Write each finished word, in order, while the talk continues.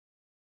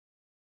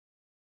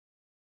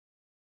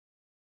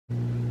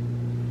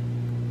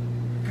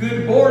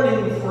Good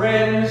morning,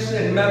 friends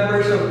and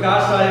members of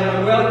Casa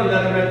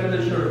Emanu-El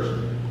Methodist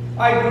Church.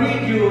 I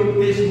greet you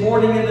this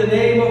morning in the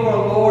name of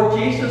our Lord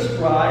Jesus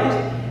Christ,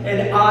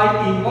 and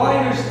I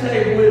invite you to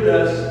stay with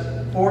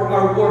us for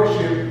our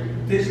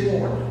worship this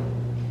morning.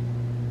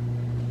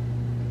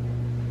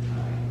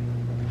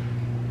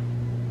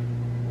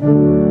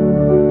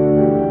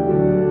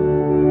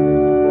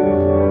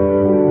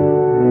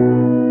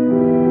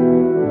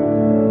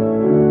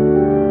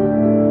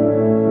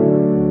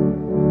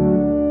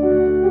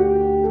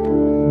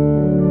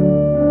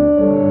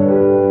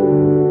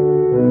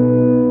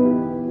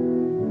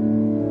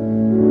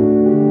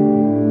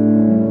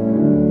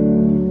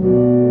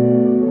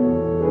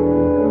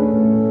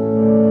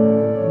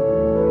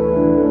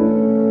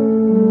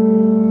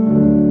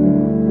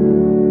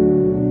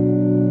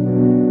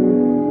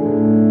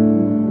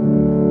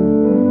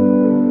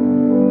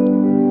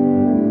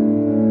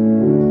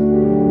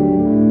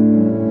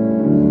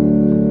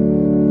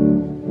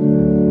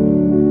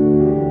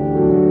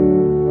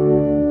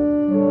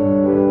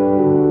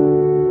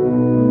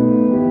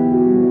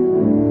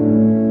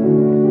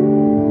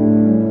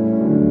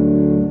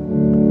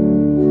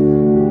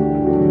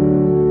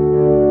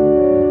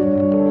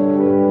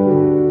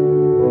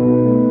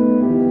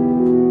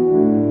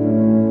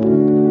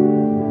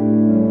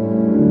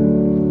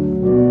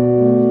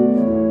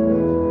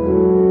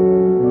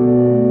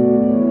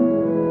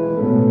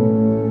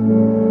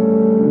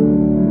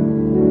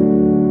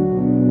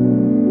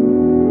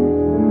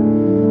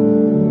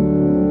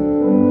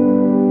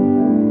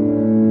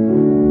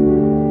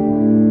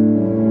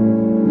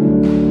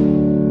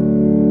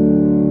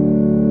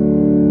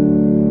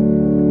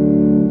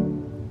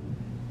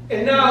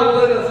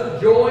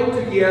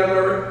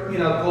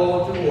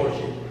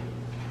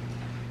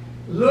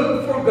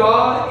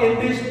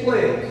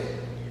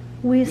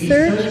 We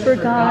search for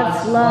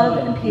God's love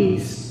and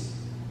peace.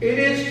 It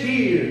is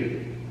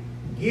here,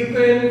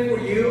 given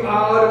for you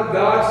out of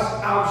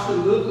God's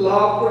absolute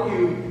love for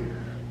you.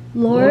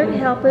 Lord,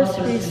 help us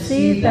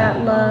receive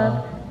that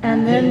love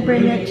and then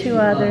bring it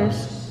to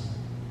others.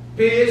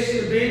 Peace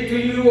be to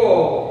you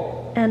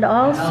all. And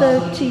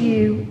also to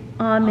you.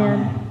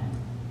 Amen.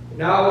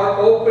 Now our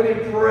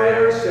opening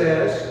prayer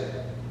says,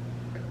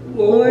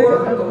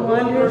 Lord of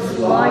wondrous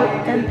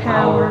light and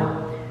power,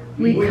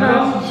 we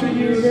come to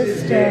you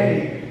this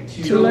day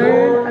to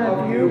learn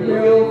of your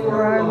will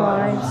for our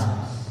lives.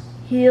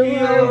 Heal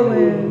our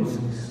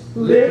wounds,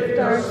 lift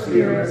our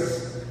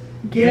spirits,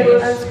 give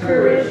us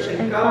courage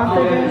and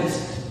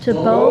confidence to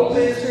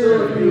boldly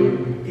serve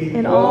you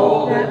in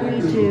all that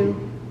we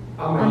do.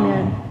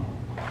 Amen.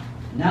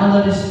 Now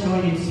let us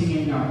join in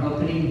singing our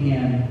opening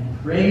hymn,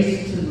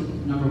 Praise to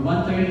number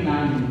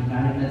 139 in the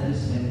United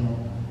Methodist Hymnal.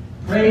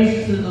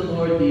 Praise to the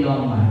Lord the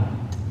Almighty.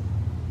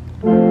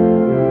 Praise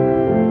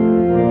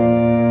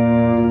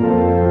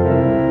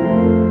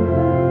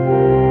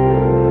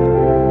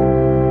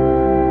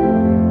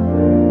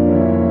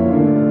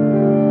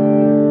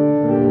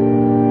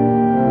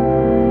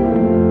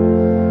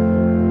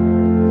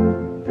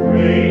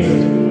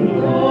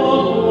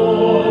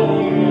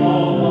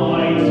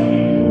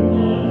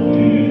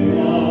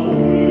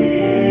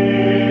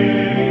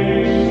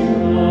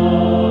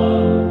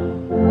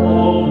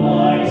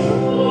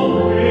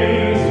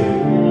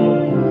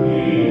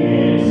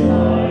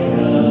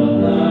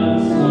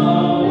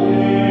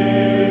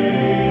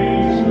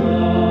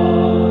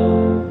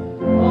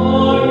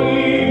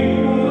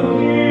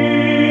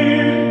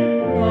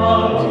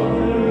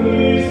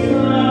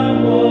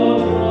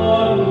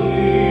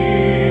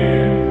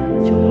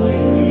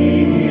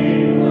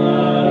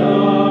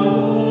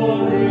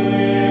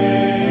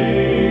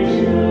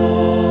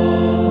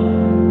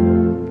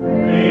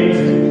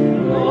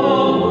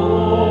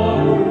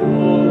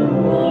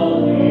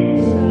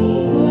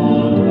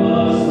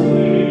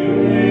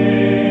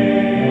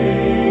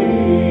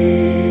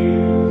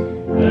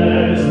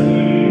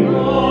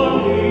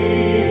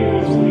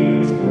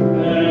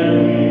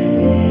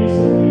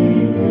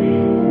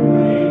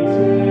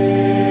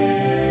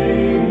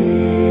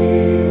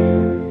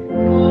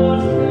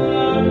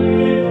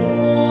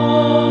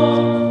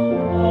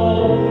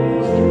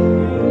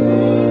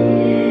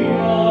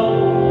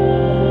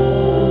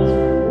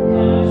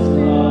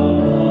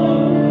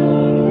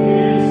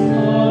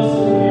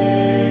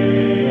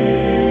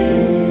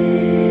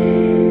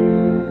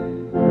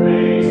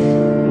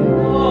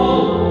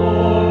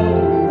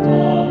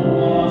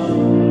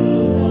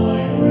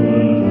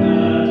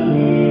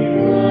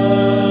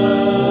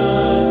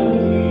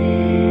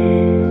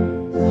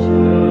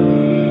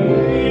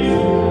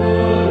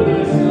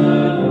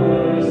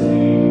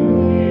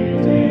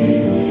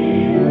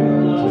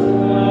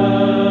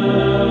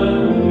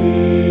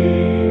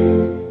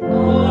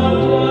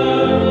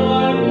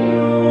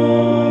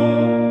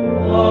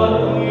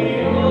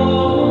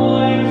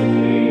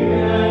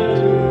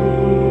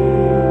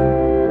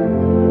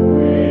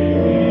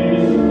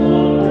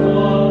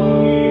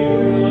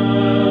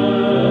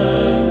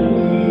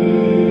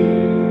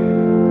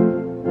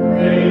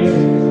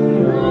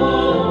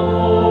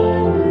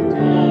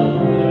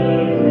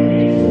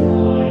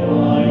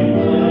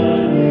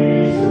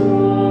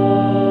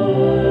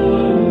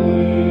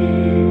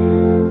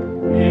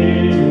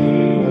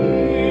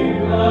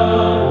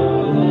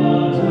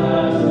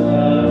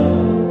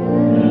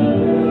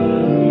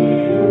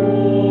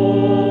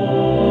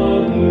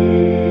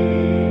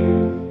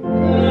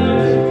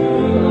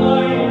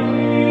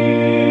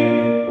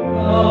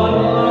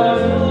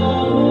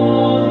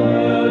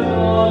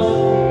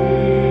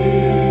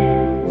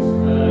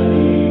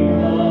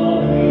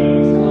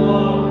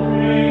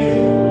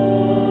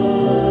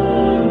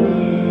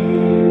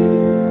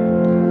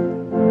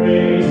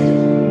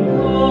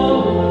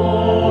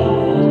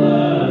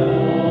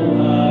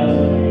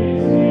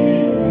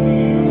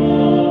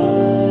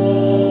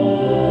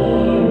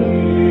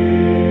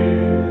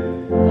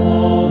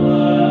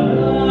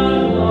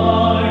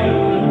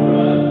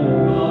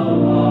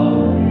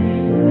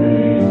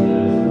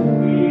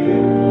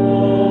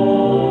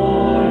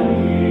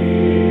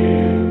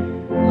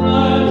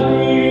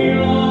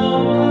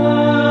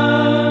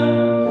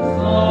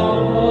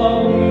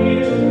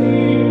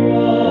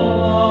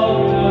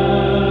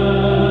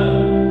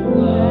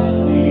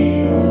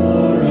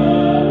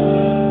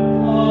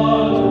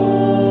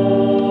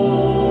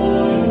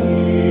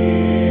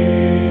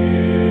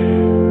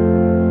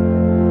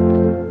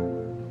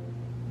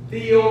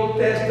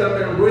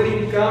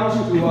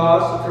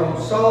us from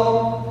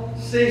Psalm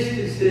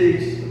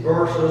 66,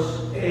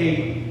 verses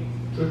 8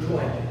 to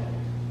 20.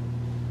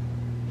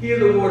 Hear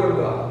the word of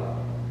God.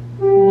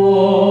 O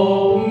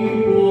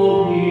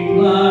people, be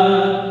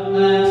glad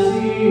and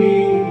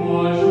sing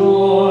for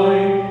joy.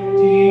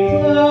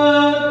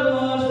 Declare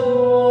God's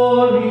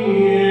glory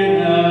in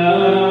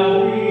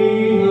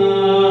every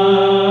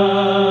land.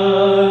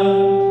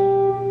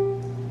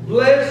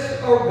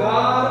 Bless our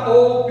God,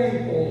 O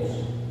peoples.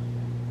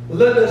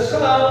 Let the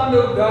sound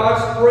of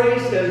God's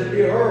praises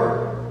be heard,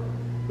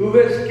 who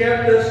has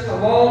kept us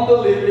among the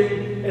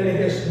living and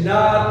has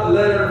not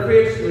let our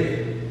feet slip.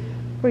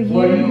 For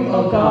you,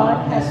 O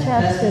God, has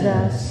tested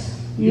us.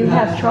 You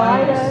have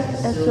tried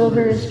us as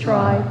silver is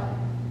tried.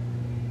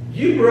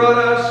 You brought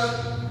us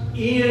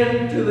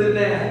into the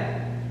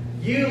net.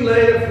 You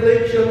laid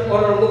affliction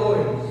on our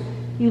loins.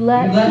 You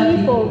let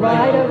people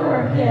ride over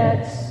our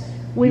heads.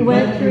 We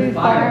went through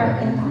fire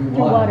and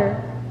through water.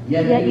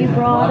 Yet you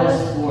brought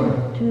us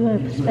to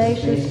a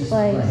spacious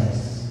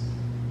place.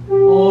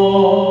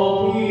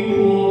 O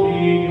people,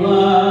 be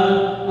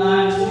glad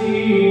and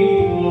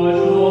sing for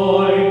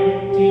joy.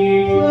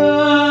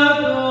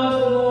 Declare God's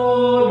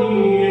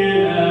glory in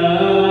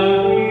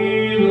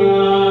every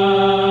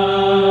land.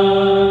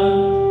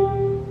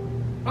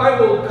 I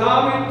will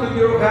come into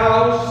your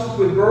house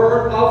with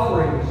burnt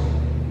offerings.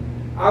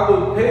 I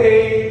will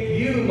pay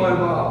you my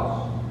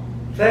vows,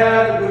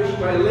 that which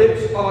my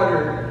lips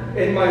uttered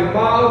and my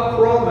mouth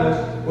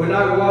promised when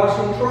I was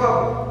in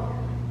trouble.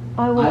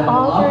 I will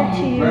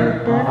offer to you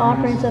burnt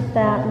offerings of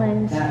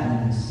fatlings,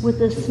 with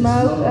the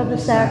smoke of the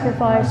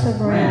sacrifice of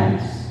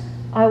rams.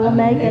 I will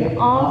make an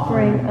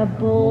offering of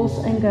bulls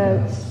and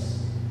goats.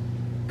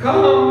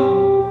 Come,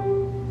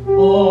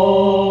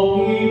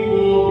 O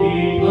people,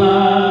 be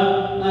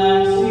glad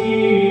and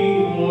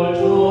sing for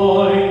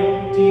joy.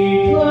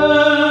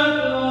 Declare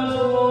God's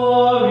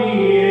glory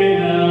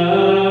in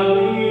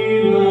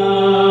every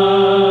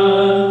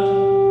land.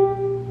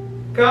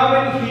 come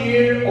and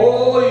hear,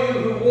 all you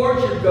who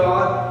worship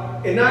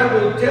God, and I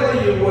will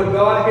tell you what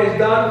God has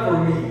done for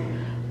me.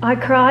 I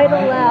cried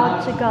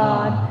aloud to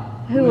God,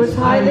 who was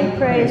highly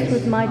praised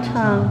with my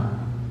tongue.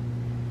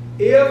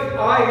 If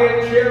I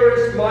had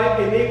cherished my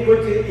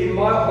iniquity in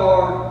my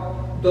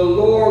heart, the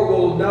Lord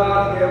will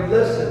not have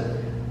listened.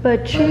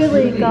 But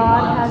truly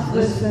God has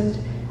listened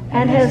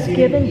and has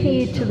given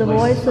heed to the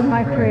voice of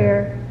my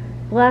prayer.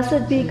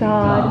 Blessed be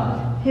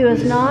God, who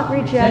has not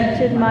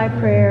rejected my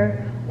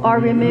prayer or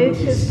removed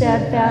his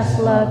steadfast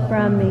love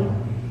from me.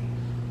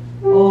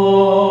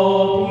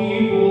 O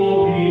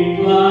people, be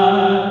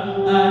glad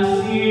and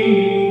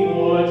sing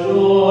for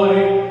joy.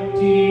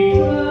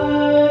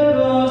 Declare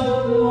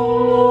God's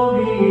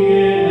glory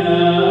in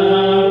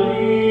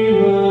every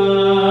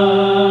land.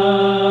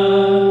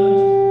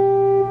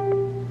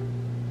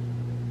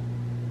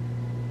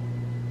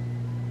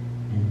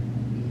 And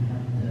we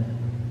have the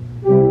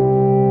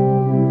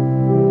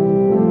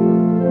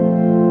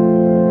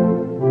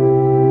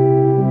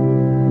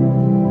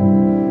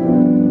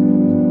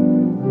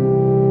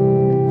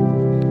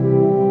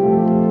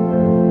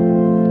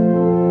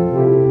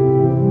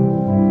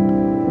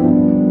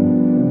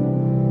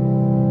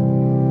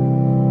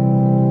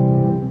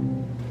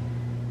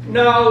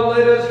Now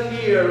let us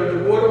hear the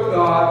word of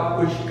God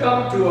which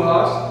comes to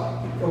us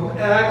from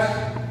Acts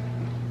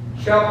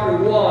chapter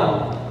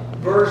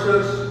 1,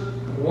 verses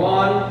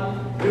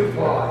 1 to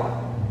 5.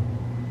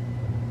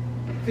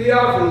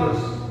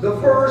 Theophilus, the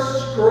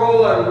first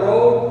scroll I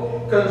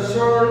wrote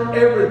concerned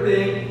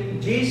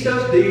everything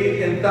Jesus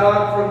did and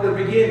taught from the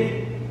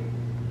beginning,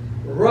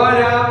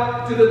 right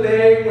up to the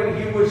day when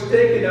he was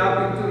taken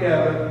up into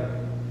heaven.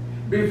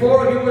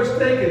 Before he was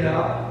taken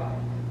up,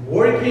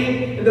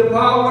 working in the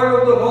power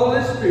of the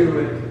Holy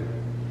Spirit,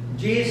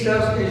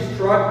 Jesus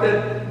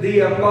instructed the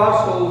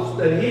apostles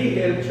that he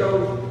had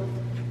chosen.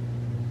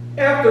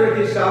 After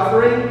his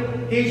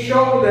suffering, he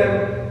showed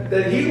them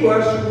that he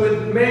was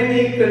with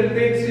many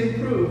convincing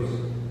proofs.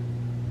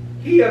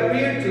 He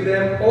appeared to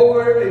them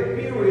over a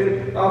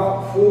period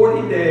of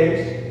 40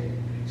 days,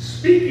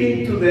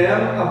 speaking to them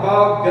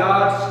about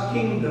God's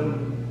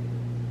kingdom.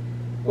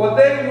 While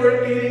they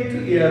were eating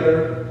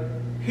together,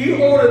 he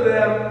ordered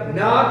them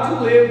not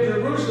to leave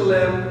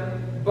Jerusalem,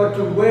 but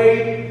to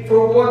wait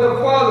for what the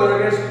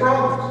Father has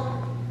promised.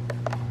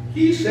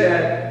 He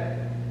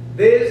said,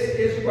 "This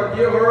is what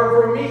you heard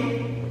from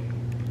me.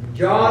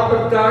 John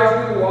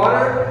baptized with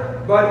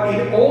water, but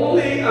in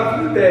only a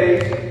few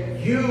days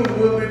you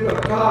will be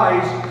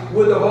baptized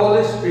with the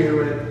Holy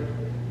Spirit."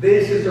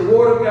 This is the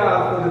word of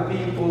God for the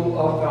people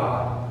of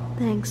God.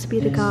 Thanks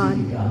be to Thanks God.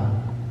 be to God.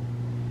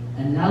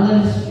 And now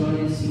let us join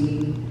in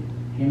singing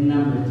hymn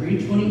number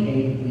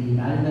 328 in the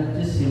United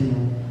Methodist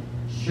Hymnal,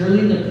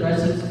 Surely the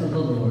Presence of the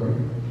Lord,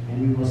 and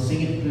we will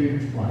sing it through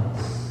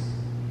twice.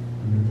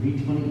 Number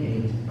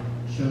 328,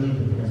 Surely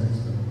the Presence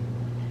of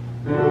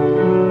the Lord.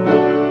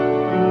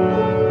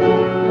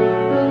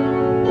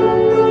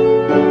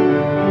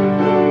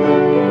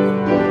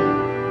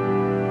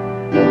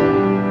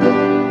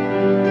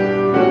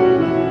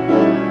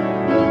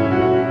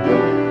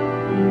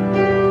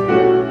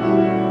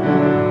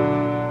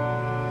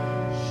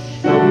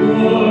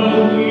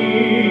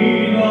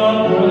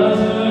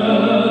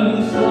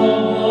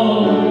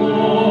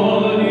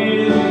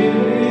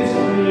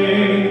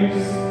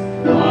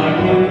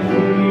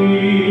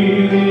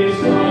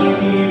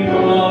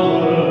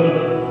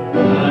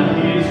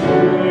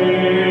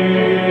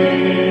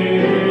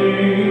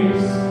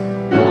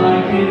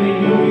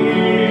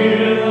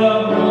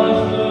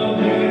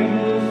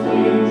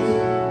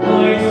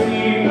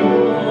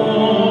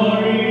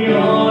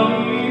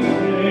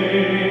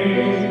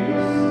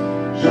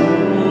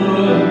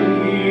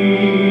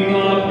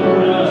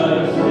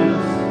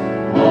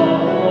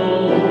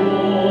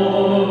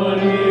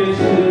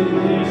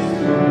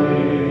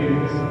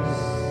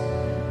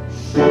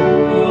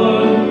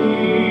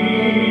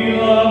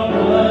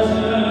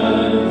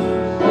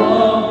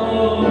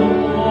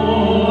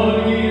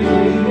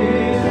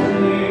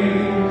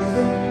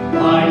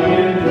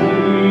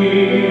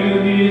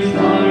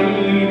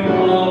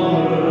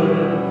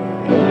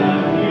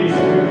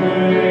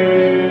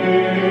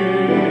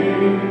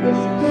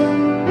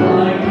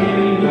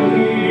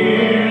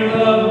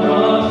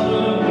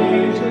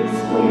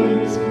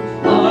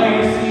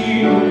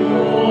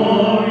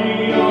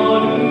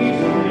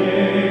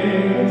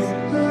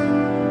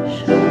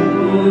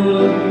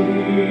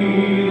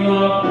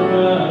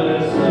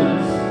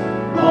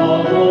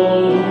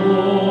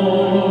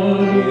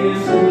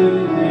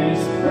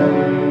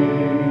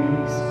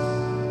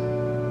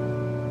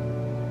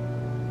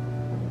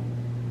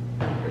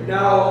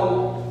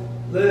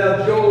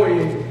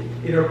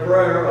 in a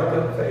prayer of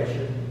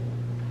confession.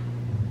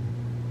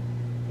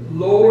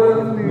 Lord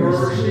of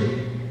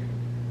mercy,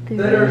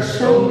 there are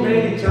so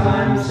many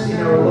times in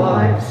our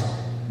lives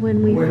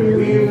when we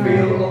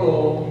feel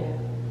alone.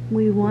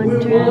 We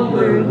wonder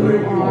where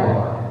you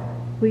are.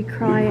 We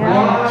cry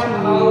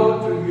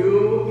out to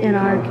you in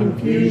our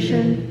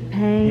confusion,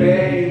 pain,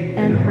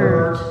 and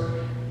hurt.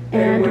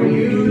 And when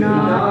you do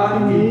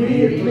not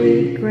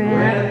immediately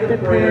grant the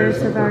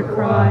prayers of our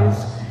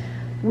cries,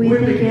 we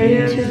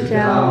begin to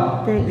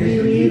doubt that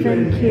you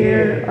even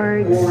care or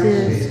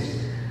exist.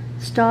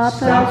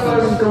 Stop us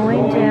from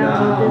going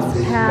down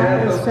this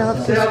path of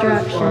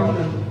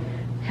self-destruction.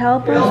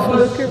 Help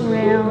us look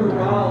around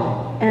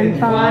and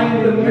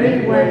find the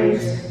many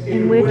ways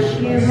in which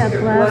you have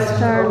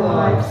blessed our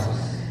lives.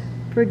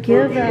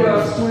 Forgive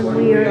us when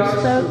we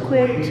are so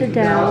quick to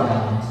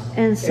doubt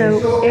and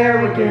so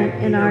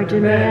arrogant in our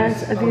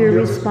demands of your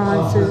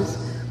responses.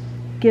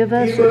 Give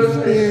us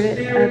a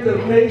spirit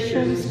of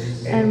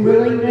patience and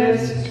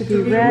willingness to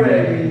be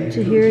ready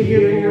to hear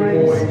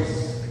your voice.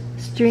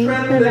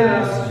 Strengthen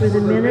us for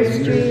the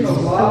ministries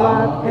of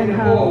love and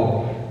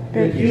hope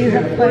that you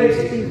have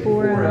placed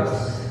before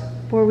us.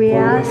 For we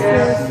ask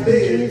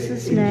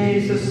this in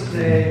Jesus'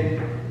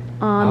 name.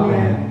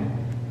 Amen.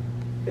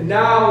 And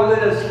now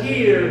let us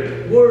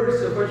hear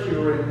words of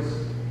assurance.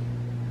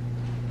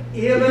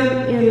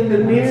 Even in the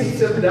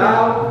midst of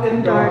doubt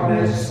and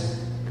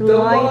darkness, the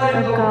light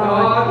of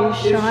God is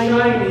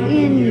shining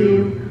in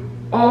you,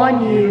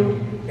 on you,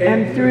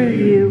 and through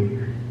you.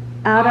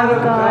 Out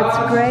of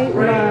God's great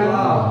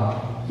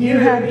love, you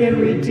have been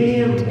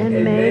redeemed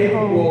and made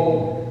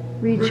whole.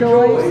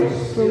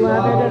 Rejoice,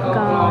 beloved of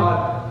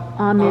God.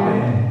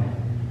 Amen.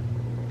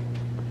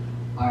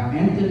 Our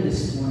anthem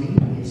this morning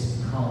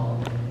is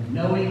called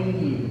Knowing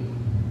You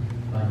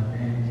by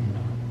Ferguson.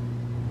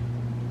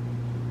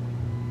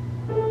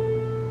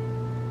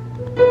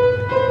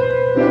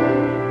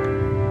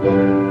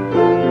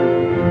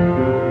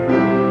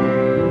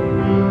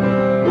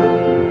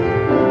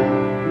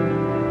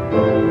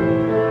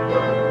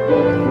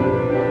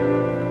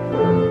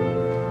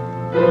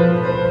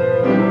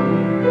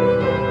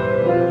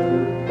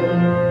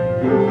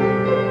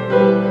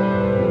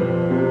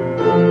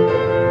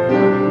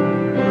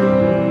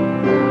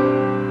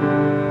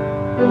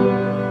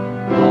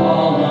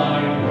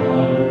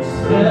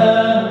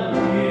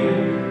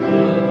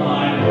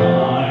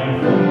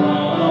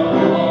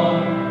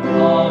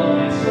 All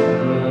this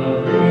world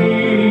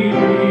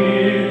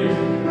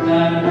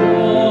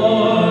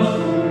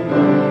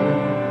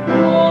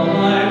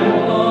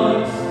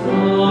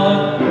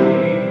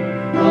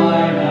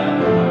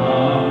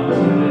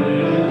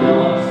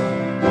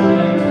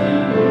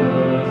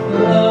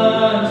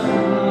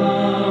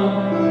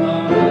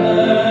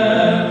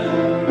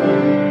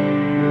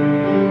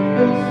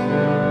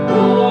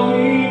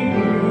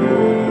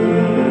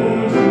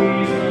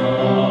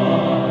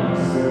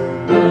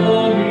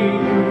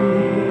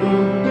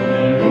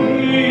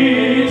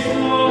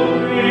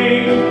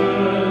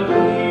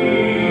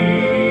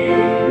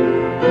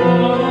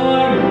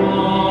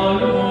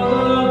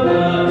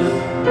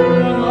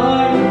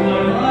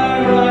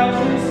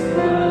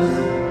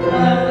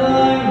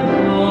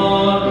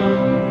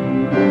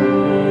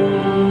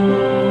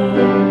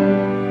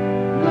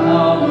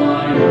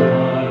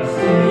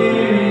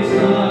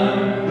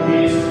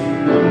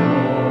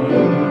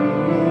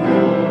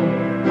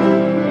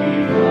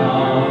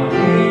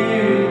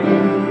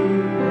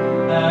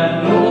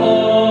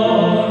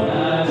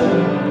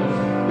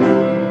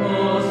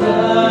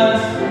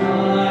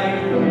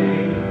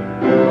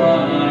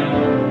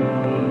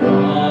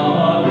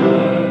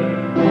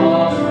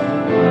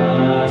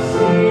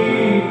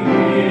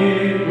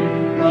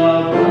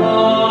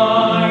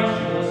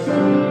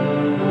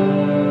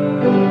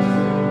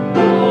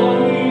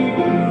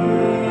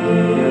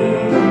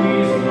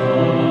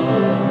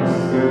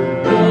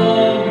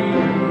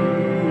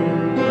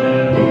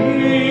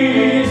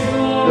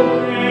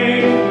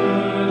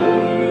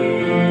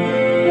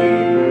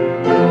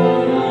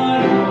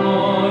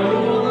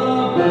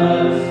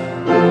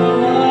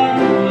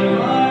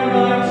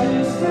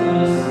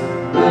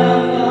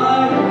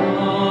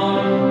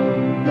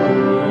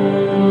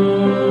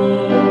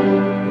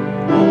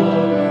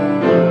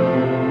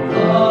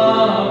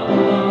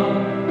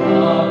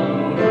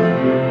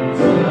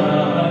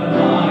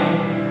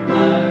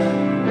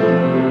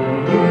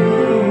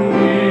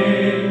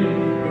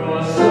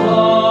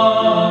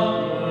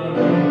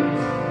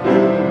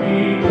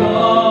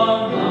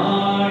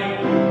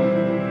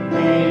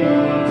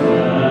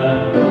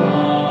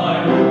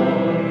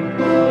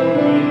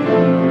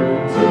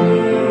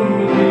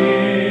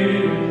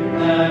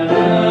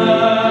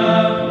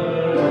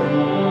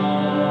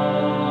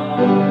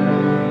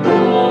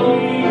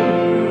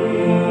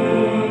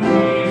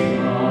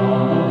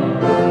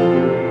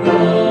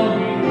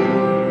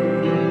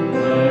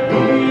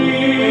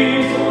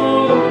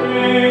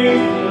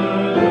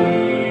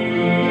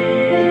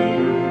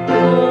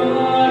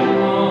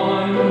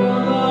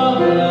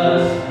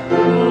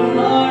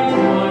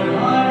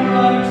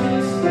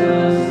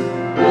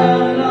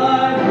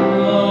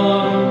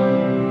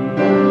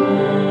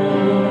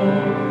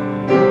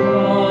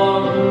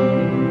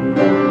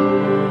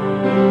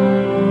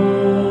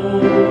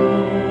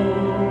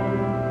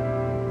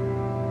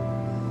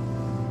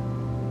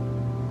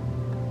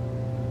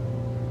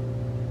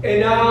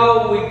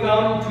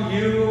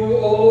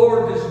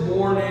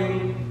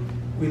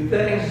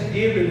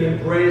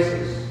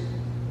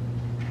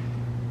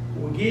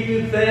We give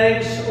you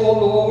thanks, O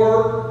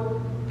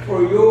Lord,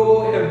 for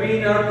you have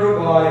been our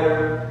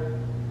provider.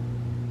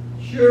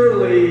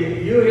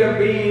 Surely you have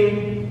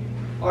been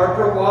our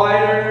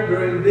provider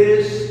during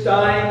this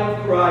time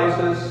of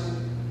crisis,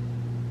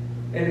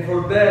 and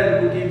for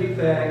that we give you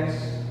thanks.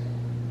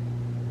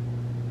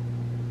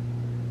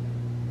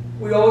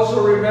 We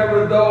also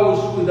remember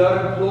those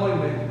without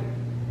employment,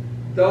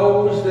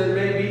 those that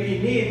may be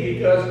in need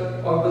because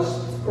of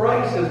the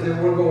crisis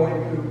that we're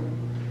going through.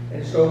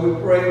 And so we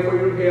pray for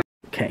your help.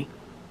 Okay.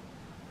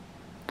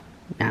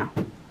 Now,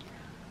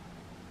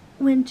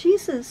 when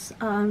Jesus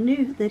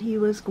knew that he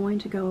was going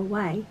to go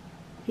away,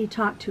 he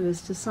talked to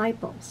his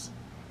disciples.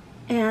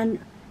 And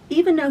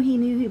even though he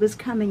knew he was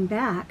coming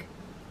back,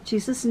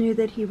 Jesus knew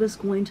that he was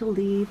going to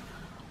leave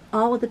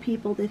all of the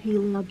people that he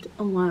loved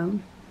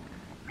alone.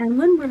 And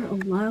when we're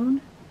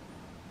alone,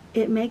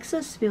 it makes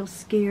us feel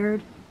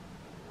scared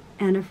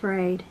and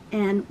afraid.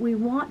 And we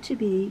want to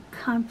be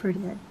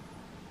comforted.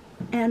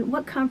 And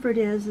what comfort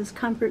is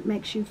comfort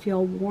makes you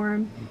feel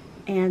warm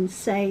and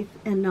safe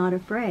and not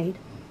afraid.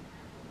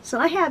 So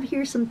I have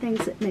here some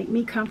things that make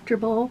me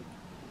comfortable.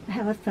 I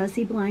have a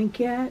fuzzy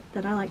blanket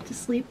that I like to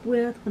sleep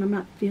with when I'm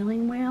not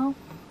feeling well.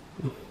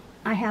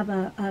 I have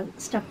a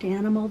stuffed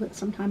animal that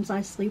sometimes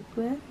I sleep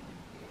with.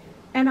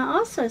 And I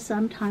also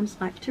sometimes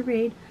like to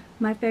read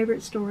my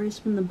favorite stories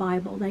from the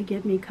Bible. They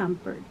give me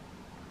comfort.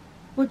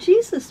 Well,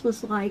 Jesus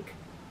was like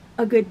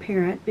a good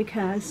parent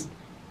because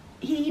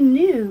he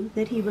knew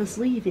that he was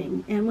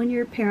leaving. And when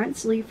your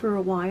parents leave for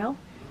a while,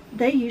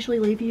 they usually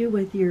leave you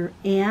with your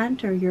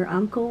aunt or your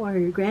uncle or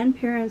your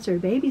grandparents or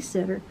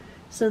babysitter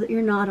so that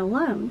you're not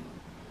alone.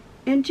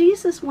 And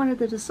Jesus wanted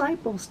the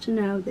disciples to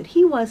know that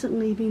he wasn't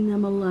leaving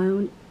them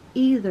alone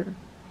either.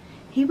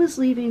 He was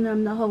leaving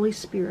them the Holy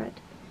Spirit.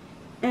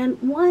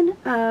 And one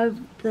of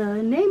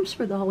the names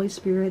for the Holy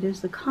Spirit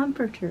is the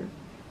Comforter,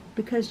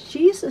 because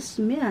Jesus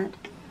meant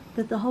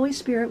that the Holy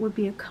Spirit would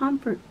be a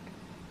comfort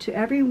to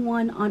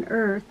everyone on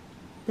earth,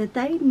 that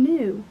they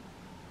knew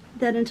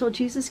that until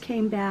Jesus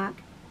came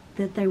back,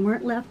 that they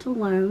weren't left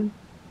alone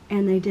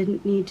and they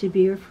didn't need to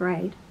be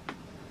afraid.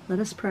 Let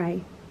us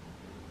pray.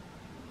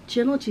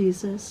 Gentle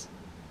Jesus,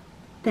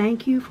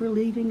 thank you for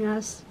leaving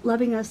us,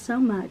 loving us so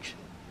much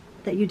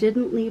that you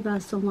didn't leave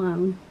us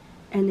alone,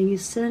 and that you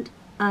sent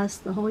us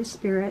the Holy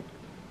Spirit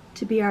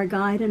to be our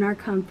guide and our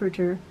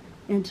comforter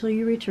until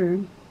you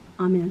return.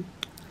 Amen.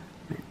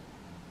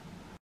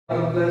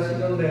 God bless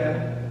you on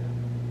that.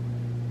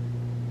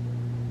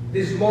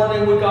 This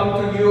morning we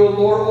come to you, O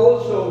Lord,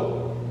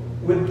 also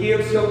with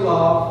gifts of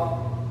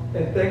love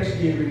and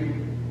thanksgiving.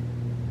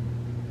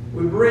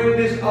 We bring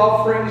these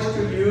offerings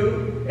to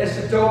you as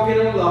a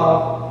token of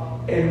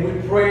love, and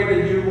we pray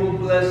that you will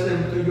bless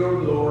them to your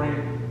glory.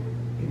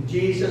 In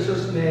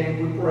Jesus'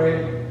 name we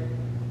pray.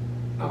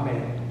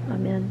 Amen.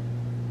 Amen.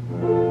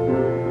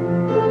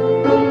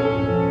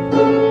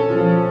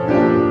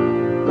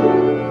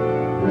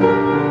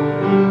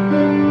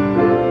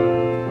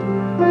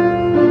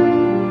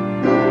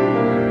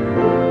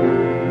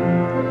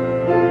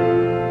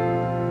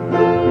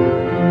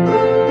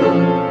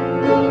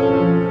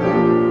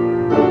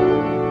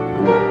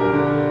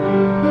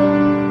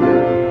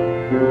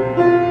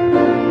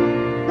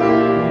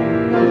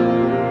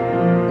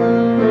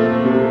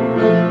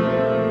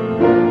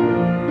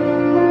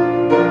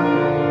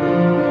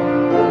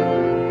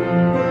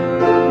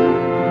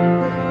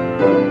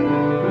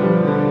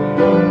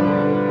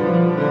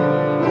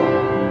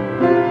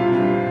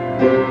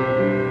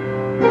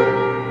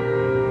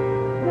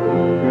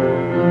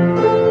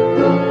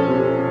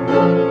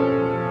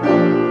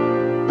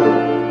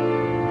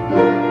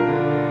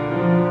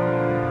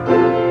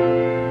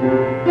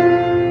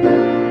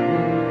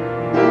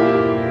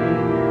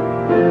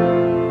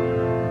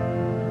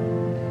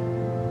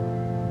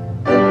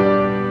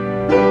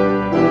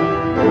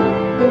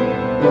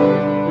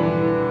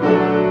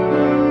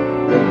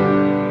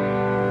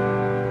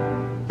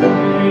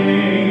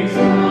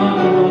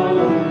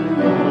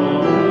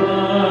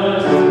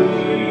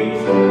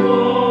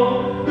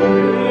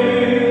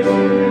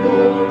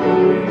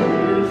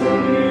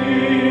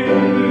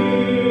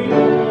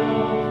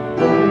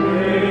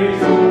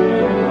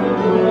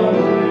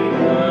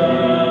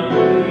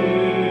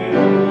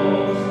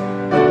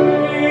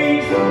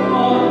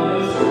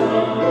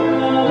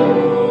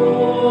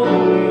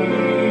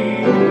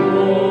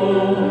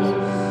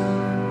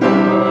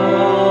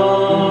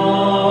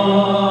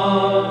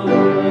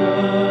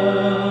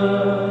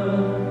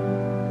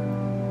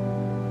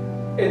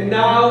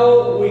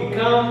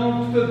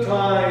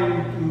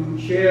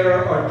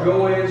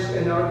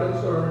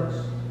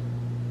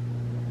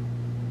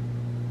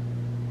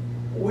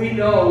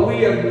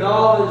 We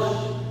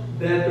acknowledge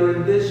that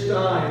during this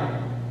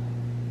time,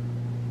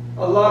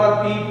 a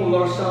lot of people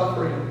are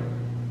suffering.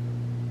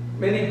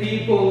 Many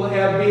people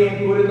have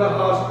been put in the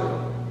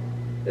hospital.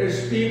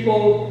 There's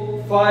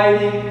people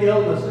fighting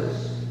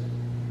illnesses.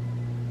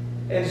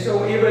 And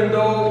so even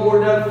though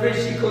we're not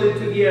physically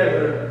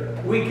together,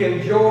 we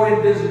can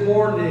join this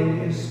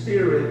morning in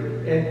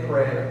spirit and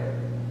prayer.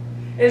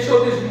 And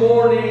so this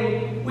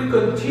morning, we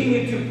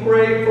continue to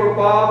pray for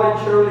Bob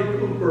and Shirley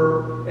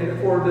Cooper and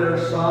for their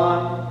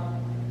son.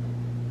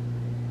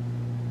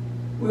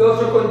 We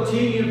also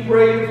continue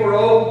praying for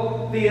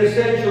all the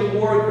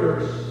essential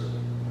workers,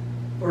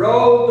 for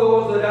all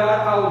those that are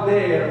out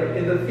there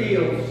in the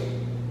fields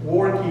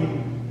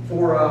working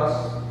for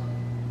us.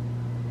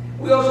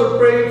 We also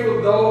pray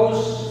for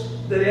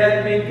those that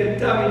have been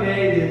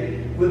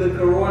contaminated with the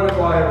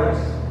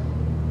coronavirus.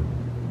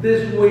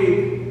 This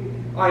week,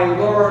 I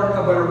learned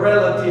about a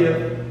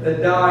relative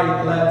that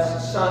died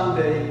last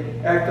Sunday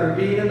after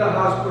being in the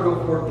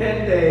hospital for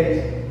 10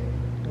 days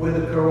with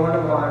the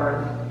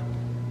coronavirus.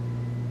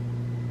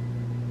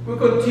 We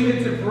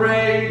continue to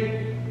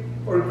pray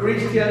for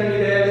Christian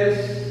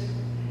Mireles,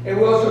 and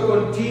we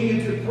also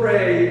continue to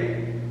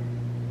pray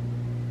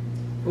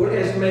for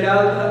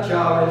Esmeralda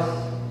Chavez.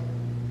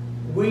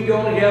 We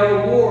don't have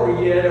a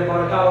word yet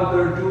about how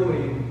they're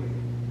doing.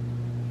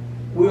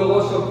 We'll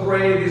also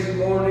pray this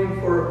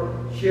morning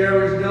for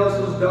Sherry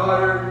Nelson's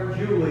daughter,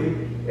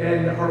 Julie,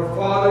 and her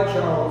father,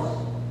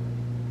 Charles,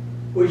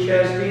 which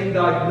has been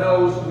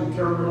diagnosed with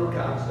terminal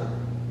cancer.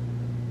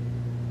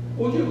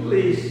 Would you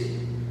please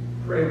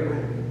pray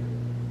with me?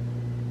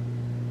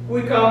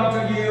 We come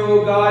to you,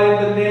 O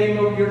God, in the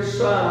name of your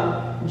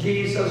Son,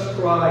 Jesus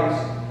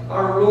Christ,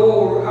 our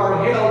Lord,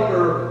 our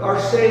helper, our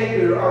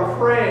Savior, our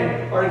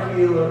friend, our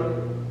healer.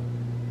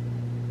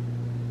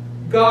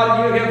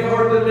 God, you have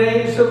heard the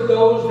names of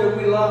those that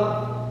we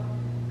love.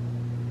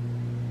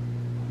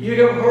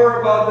 You have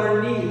heard about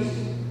their needs.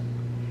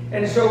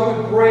 And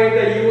so we pray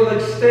that you will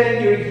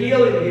extend your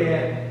healing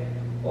hand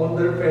on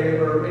their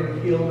favor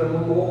and heal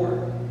them,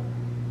 Lord.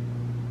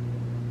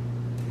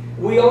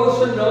 We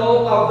also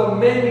know of the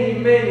many,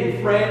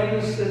 many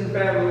friends and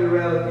family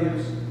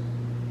relatives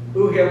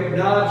who have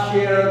not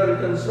shared their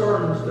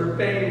concerns, their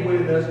pain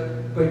with us,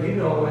 but you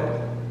know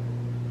it.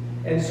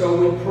 And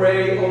so we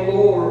pray, O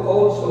Lord,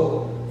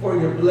 also for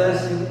your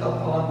blessing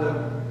upon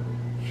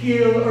them.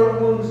 Heal our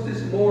wounds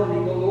this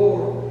morning, O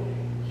Lord.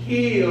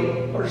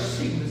 Heal our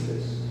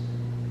sicknesses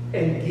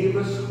and give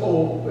us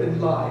hope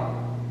and life.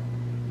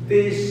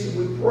 This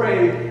we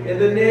pray in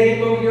the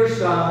name of your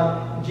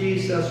Son,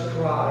 Jesus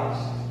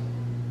Christ.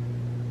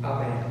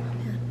 Amen.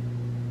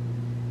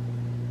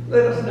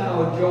 Let us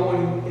now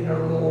join in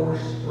our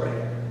Lord's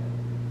Prayer.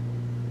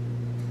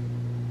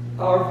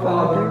 Our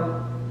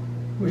Father,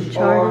 which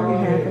art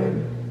in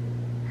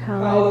heaven,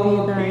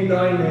 hallowed be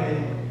thy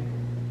name.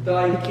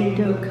 Thy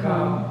kingdom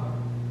come.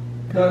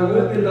 Thy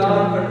will be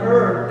done on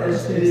earth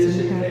as it is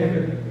in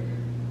heaven.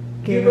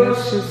 Give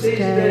us this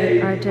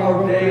day our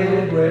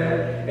daily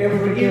bread, and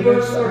forgive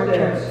us our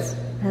debts,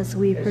 as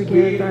we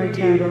forgive our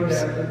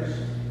debtors.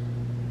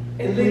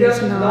 And lead us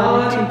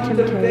not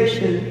into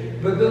temptation,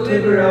 but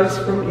deliver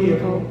us from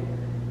evil.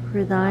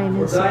 For thine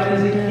is the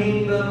the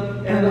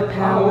kingdom, and the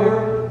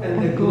power,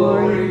 and the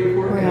glory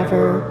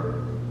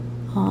forever.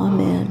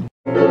 Amen.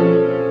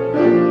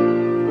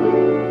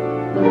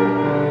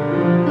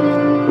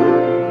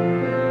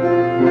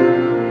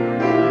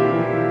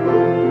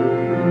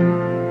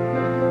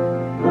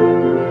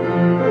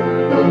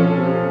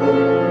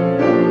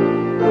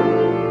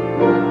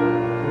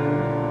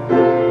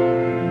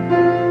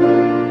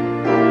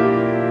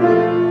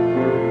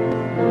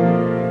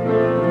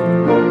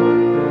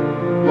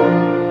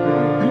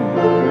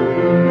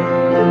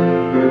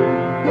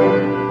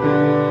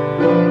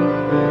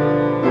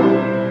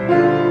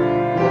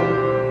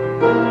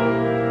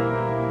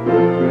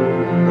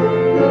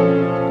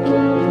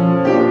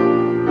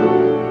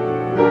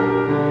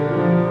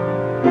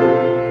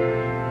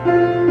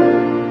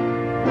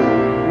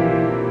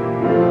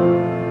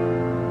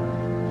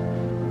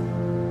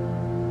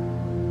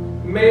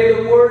 May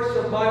the words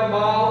of my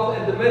mouth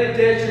and the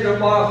meditation of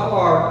my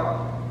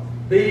heart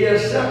be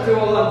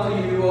acceptable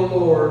unto you, O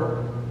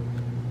Lord,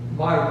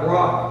 my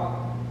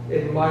rock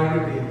and my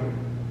redeemer.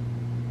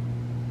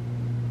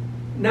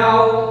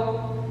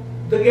 Now,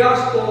 the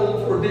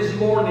gospel for this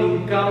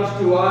morning comes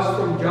to us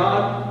from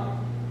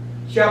John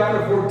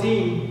chapter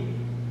 14,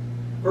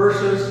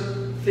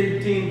 verses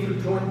 15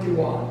 through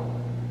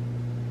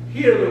 21.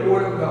 Hear the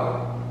word of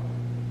God.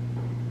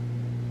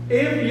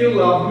 If you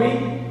love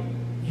me,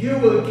 you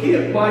will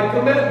keep my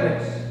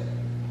commandments.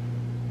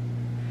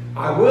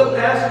 I will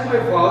ask my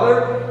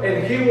Father,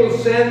 and he will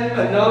send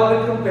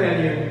another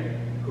companion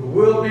who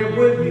will be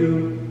with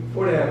you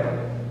forever.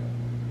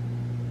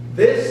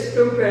 This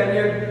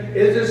companion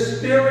is the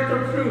Spirit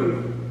of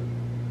truth,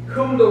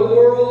 whom the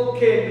world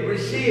can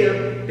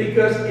receive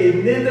because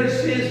it neither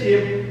sees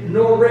him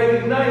nor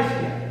recognizes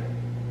him.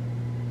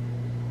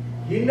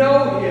 You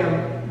know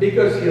him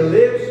because he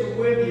lives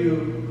with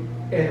you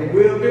and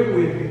will be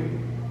with you.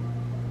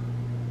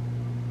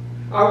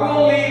 I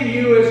won't leave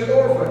you as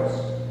orphans.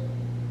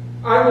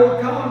 I will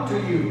come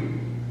to you.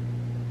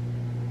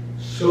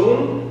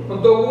 Soon, the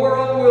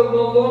world will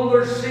no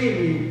longer see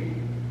me,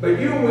 but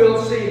you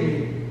will see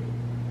me.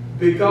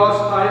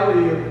 Because I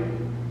live,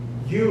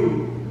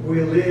 you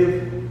will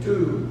live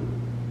too.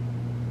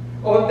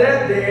 On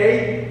that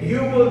day, you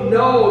will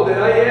know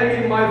that I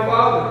am in my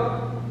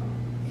Father.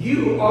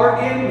 You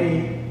are in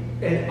me,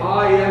 and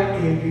I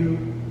am in you.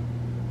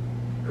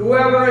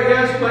 Whoever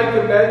has my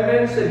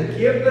commandments and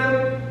keep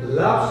them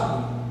loves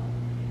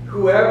me.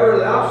 Whoever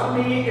loves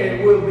me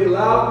and will be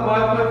loved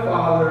by my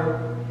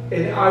Father,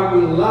 and I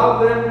will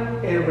love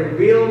them and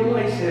reveal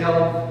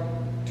myself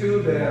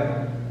to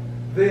them.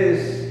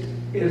 This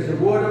is the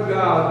word of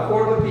God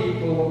for the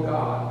people of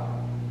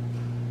God.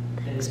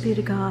 Thanks be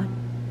to God.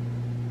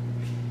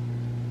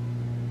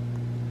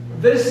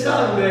 This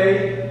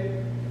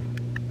Sunday,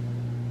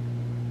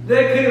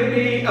 there can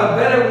be a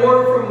better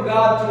word from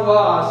God to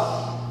us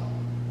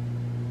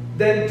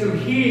than to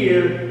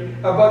hear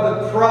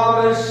about the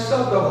promise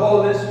of the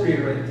Holy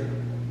Spirit.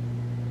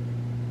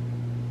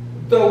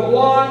 The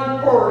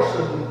one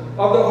person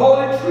of the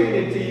Holy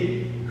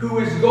Trinity who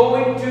is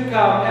going to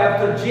come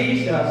after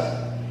Jesus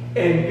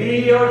and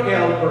be our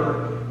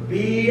helper,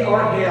 be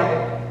our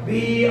help,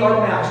 be our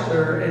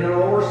master and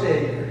our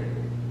Savior.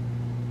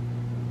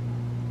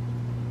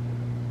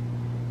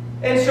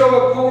 And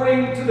so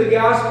according to the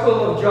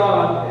Gospel of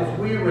John, as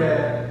we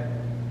read,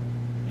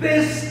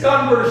 this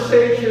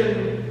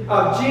conversation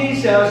of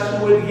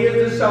Jesus with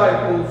his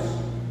disciples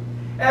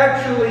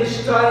actually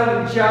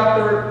started in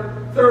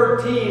chapter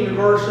 13,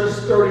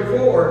 verses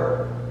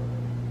 34,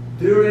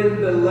 during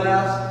the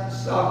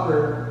Last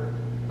Supper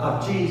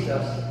of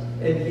Jesus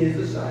and his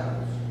disciples.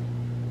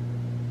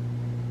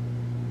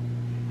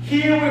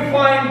 Here we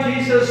find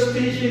Jesus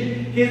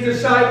teaching his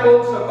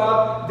disciples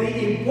about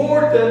the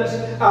importance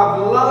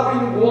of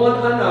loving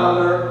one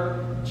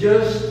another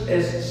just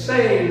as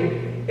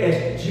same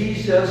as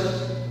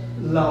Jesus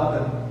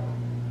loved them.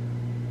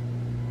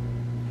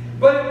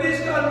 But in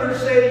this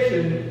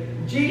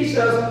conversation,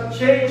 Jesus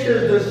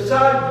changes the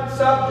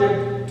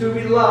subject to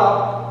be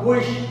loved,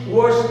 which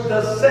was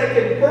the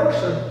second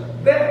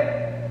person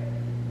there,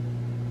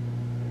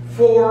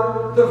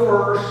 for the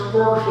first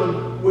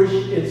person, which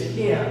is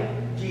him.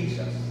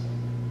 Jesus.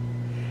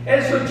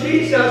 And so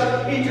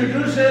Jesus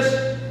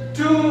introduces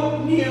two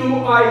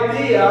new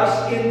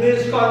ideas in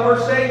this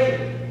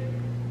conversation.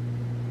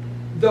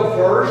 The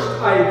first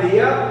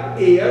idea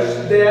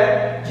is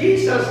that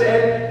Jesus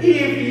said,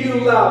 if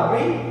you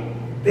love me,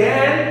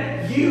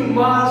 then you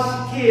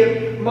must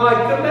keep my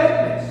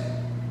commandments.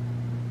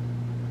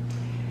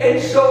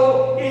 And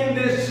so in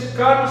this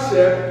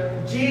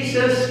concept,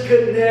 Jesus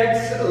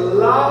connects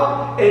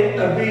love and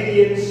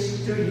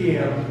obedience to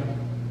him.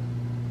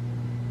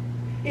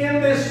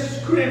 In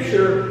this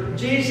scripture,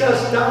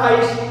 Jesus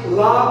ties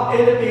love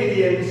and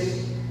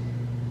obedience.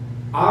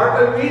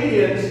 Our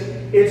obedience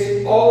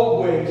is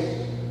always,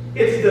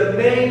 it's the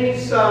main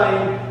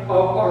sign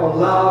of our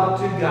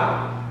love to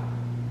God.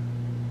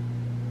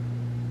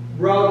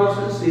 Brothers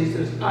and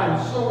sisters,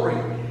 I'm sorry.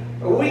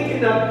 We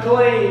cannot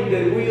claim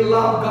that we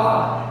love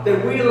God,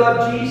 that we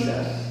love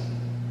Jesus,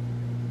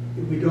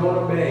 if we don't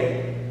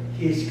obey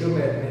his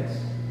commandments.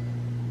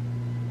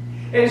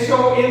 And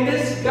so in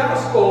this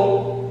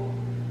gospel,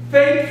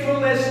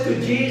 faithfulness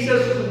to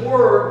Jesus'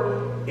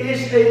 word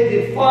is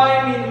a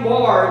defining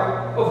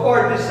mark of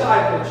our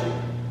discipleship,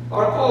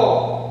 our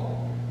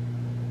call.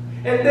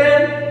 And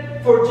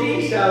then for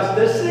Jesus,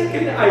 the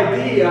second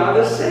idea,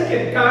 the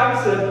second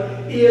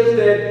concept is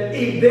that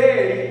if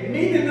they,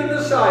 meaning the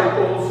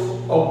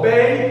disciples,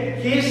 obey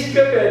his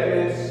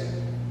commandments,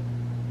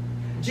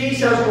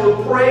 Jesus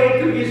will pray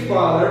to his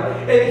Father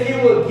and he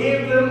will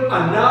give them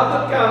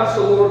another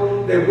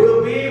counselor that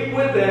will be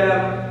with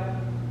them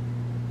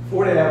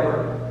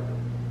forever.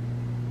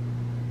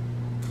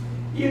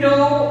 You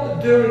know,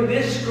 during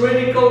this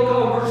critical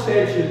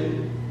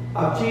conversation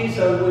of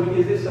Jesus with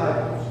his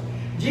disciples,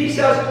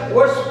 Jesus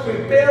was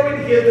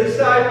preparing his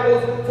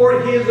disciples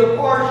for his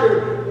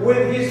departure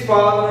with his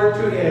Father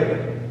to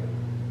heaven.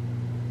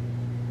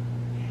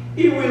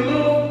 If we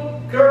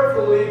look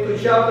carefully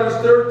to chapters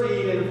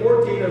 13 and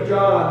 14 of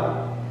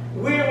John,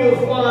 we will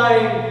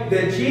find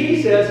that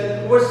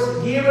Jesus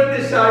was giving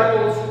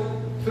disciples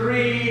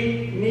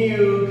three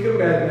new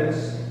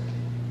commandments.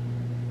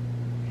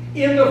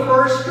 In the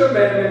first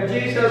commandment,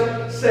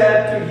 Jesus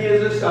said to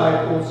his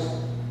disciples,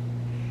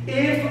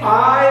 if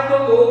I,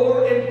 the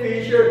Lord and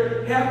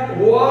teacher, have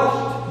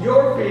washed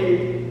your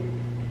feet,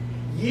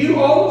 you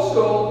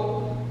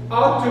also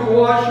ought to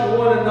wash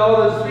one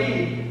another's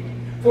feet.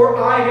 For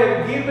I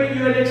have given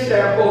you an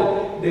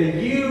example that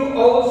you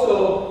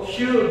also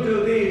should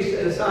do this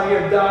as I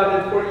have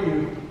done it for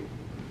you.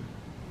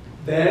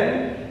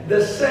 Then,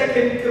 the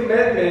second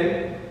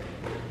commandment,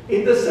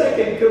 in the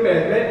second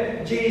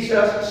commandment,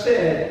 Jesus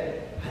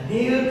said, a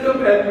new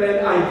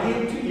commandment I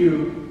give to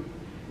you,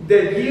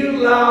 that you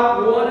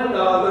love one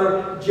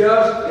another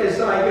just as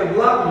I have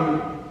loved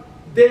you,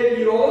 that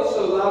you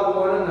also love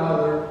one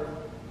another.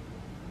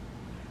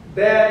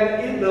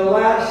 Then in the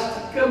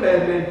last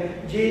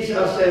commandment,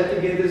 Jesus said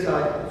to his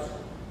disciples,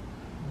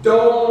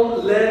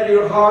 don't let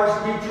your hearts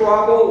be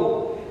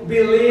troubled.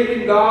 Believe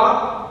in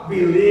God,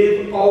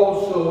 believe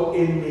also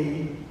in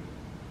me.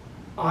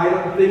 I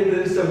don't think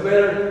this is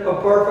a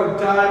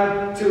perfect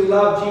time to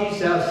love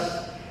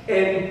Jesus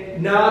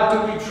and not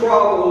to be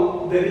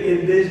troubled than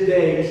in these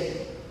days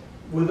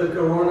with the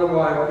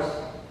coronavirus.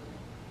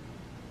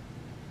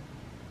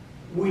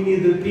 We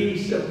need the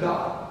peace of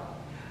God.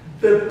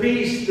 The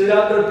peace that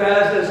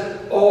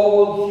underpasses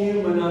all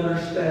human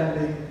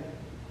understanding.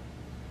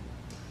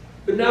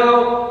 But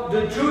now,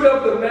 the truth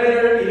of the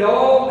matter in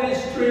all these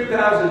three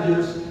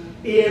passages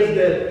is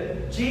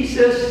that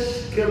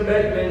Jesus'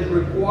 commitments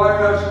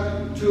require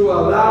us to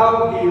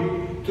allow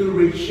Him to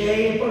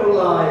reshape our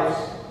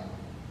lives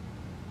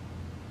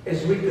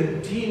as we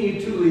continue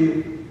to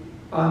live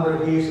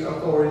under His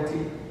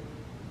authority.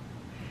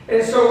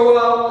 And so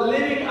while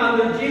living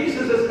under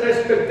Jesus'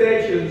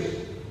 expectations,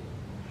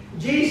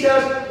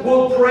 Jesus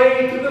will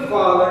pray to the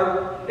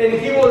Father, and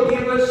He will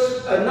give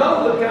us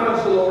another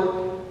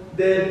counselor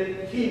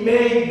that He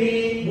may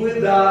be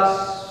with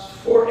us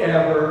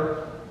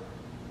forever.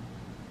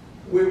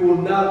 We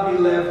will not be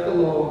left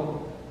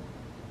alone.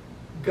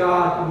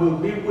 God will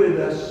be with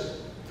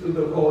us through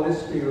the Holy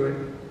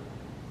Spirit.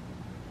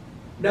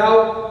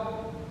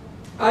 Now,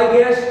 I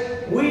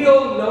guess we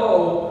all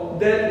know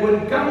that when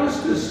it comes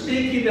to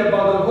speaking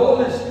about the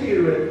Holy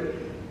Spirit,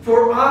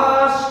 for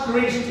us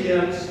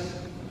Christians,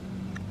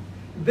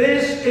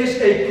 this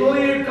is a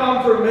clear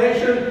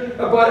confirmation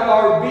about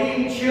our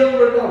being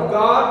children of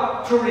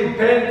God through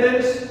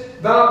repentance,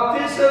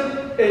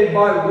 baptism, and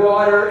by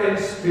water and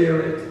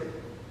Spirit.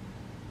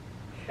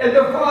 And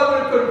the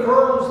Father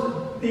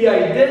confirms the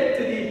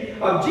identity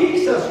of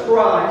Jesus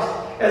Christ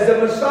as the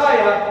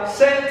Messiah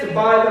sent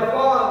by the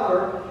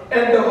Father,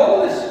 and the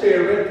Holy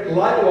Spirit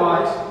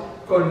likewise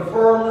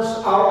confirms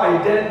our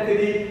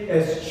identity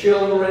as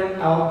children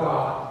of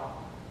God.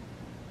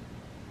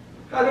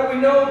 How do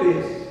we know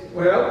this?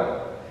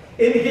 Well,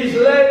 in his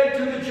letter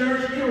to the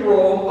church in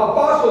Rome,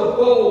 Apostle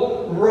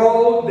Paul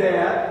wrote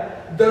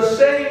that the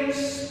same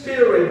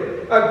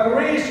Spirit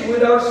agrees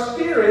with our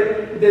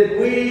spirit that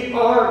we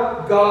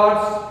are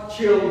God's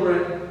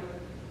children.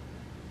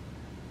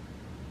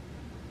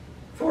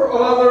 For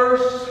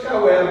others,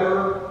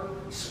 however,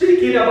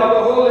 speaking about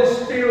the Holy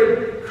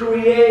Spirit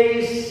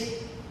creates,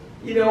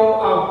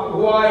 a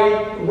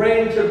wide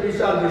range of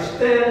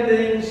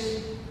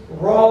misunderstandings,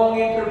 wrong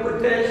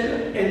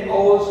interpretation, and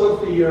also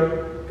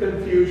fear,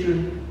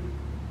 confusion.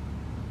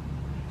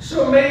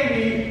 So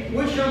maybe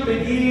we should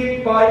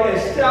begin by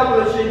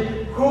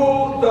establishing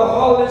who the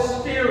Holy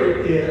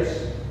Spirit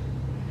is,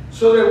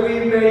 so that we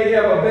may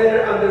have a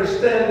better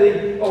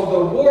understanding of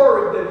the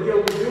work that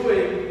He'll be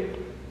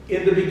doing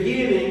in the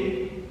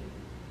beginning,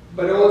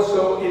 but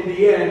also in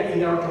the end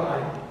in our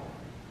time.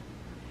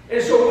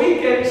 And so we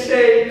can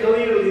say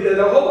clearly that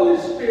the Holy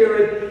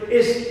Spirit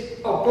is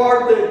a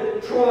part of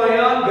the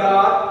triune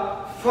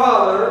God,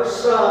 Father,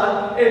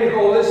 Son, and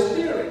Holy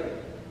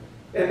Spirit.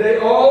 And they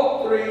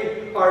all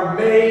three are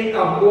made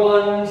of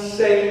one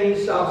same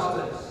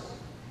substance.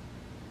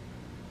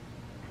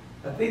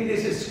 I think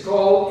this is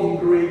called in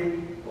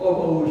Greek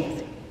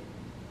homousia.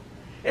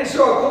 And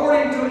so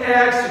according to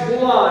Acts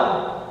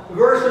 1,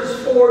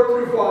 verses 4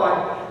 through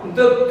 5,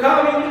 the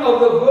coming of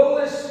the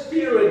Holy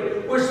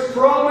Spirit was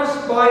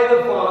promised by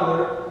the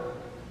Father.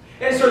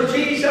 And so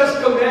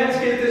Jesus commands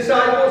His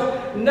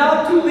disciples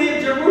not to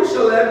leave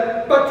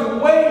Jerusalem, but to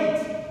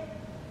wait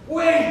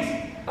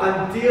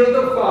until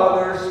the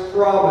Father's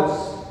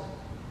promise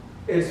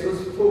is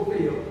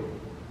fulfilled.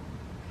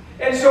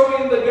 And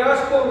so in the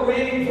Gospel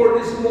reading for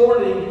this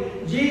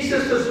morning,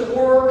 Jesus'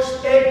 words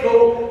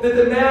echo the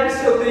demands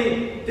of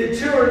the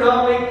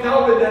Deuteronomic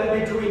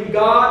covenant between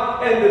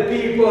God and the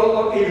people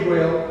of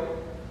Israel.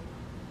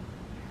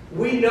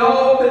 We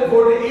know that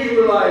for the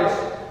Israelites,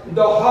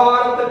 the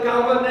heart of the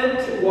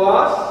covenant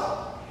was,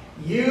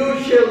 you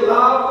shall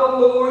love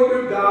the Lord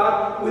your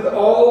God with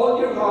all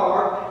your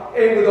heart,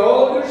 and with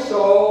all your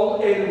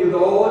soul, and with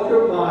all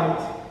your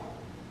might.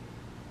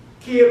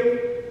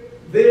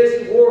 Keep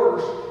these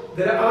words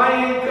that I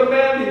am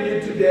commanding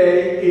you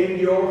today in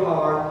your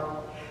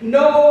heart.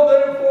 Know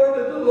therefore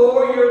that the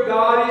Lord your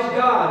God is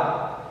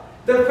God,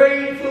 the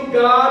faithful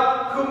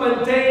God who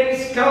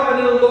maintains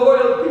covenant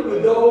loyalty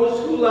with those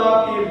who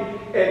love Him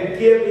and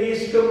give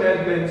His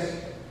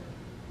commandments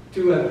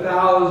to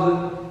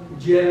 1,000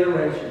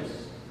 generations.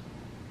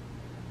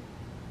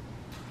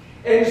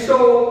 And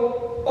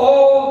so,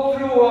 all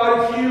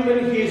throughout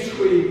human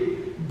history,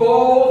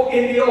 both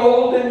in the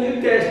Old and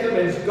New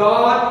Testaments,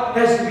 God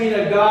has been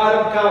a God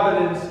of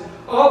covenants,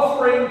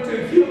 offering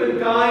to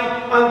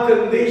humankind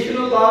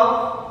unconditional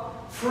love,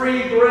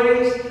 free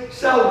grace,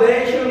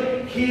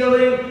 salvation,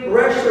 healing,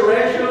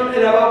 restoration,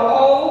 and above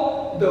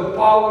all, the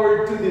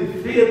power to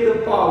defeat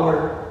the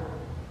power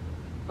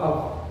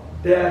of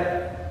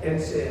death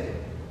and sin.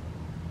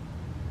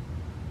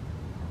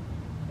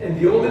 And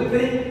the only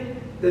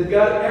thing that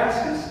God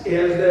asks us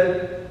is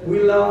that we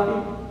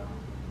love Him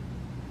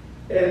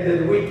and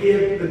that we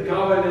keep the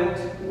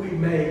covenant we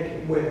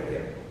make with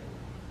Him.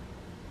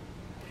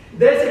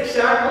 That's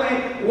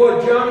exactly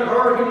what John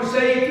heard Him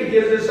say to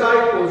His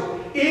disciples.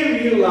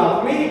 If you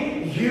love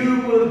me,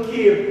 you will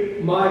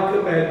keep my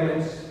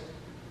commandments.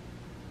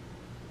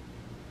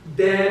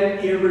 Then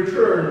in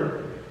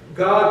return,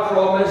 God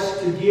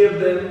promised to give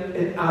them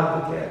an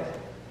advocate,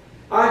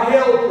 a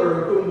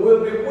helper who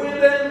will be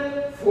with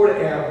them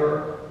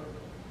forever.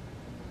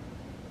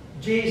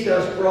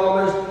 Jesus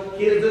promised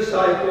his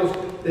disciples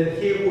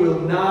that he will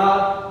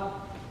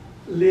not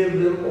leave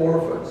them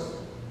orphans.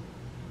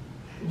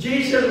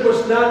 Jesus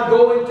was not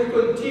going to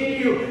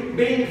continue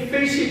being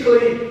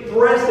physically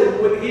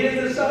present with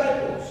his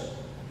disciples.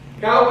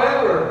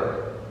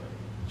 However,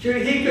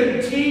 should he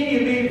continue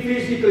being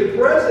physically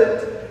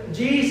present,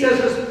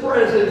 Jesus'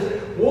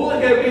 presence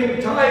would have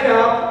been tied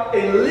up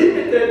and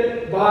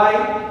limited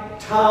by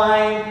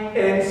time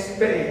and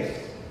space.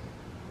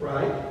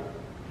 Right?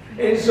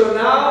 And so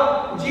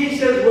now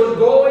Jesus was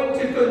going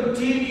to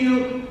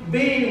continue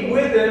being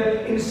with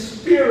them in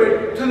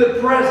spirit to the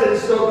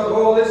presence of the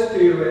Holy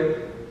Spirit.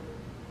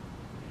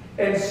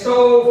 And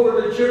so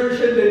for the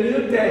church in the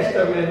New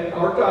Testament,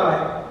 our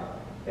time,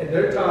 and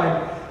their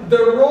time,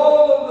 the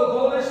role of the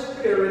Holy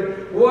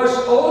Spirit was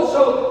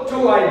also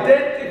to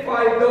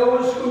identify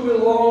those who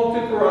belong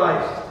to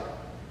Christ.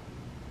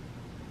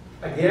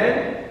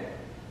 Again,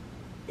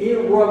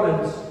 in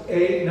Romans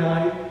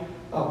 8:9,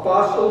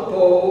 Apostle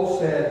Paul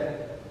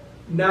said,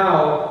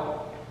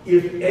 "Now,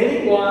 if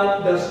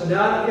anyone does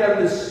not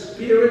have the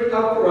Spirit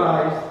of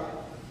Christ,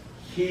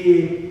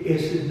 he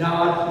is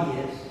not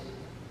his."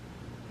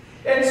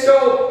 And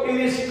so it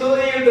is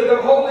clear that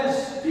the Holy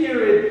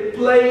Spirit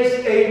plays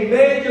a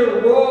major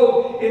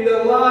role in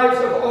the lives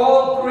of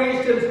all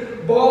Christians,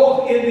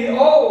 both in the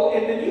Old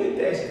and the New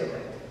Testament.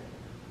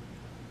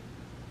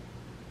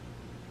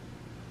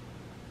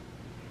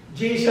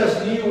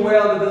 Jesus knew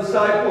well the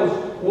disciples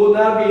will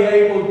not be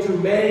able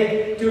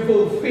to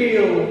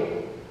fulfill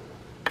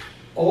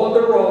on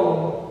their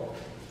own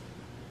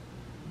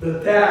the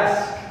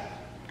task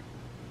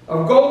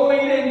of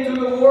going into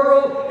the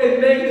world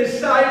and make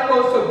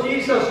disciples of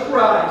Jesus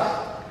Christ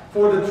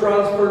for the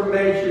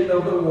transformation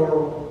of the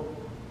world.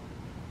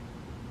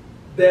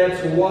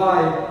 That's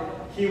why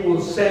he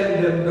will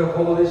send them the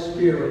Holy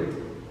Spirit.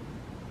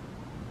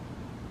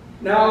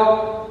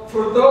 Now,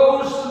 for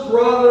those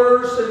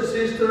brothers and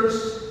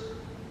sisters,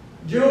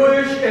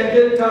 Jewish and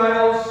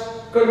Gentiles,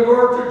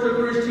 converted to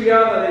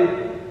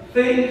Christianity,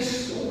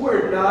 things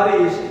were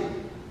not easy.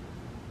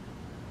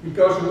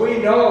 Because we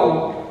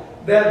know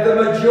that the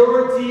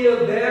majority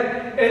of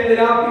them ended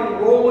up in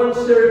the Roman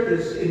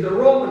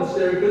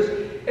circus,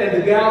 and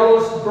the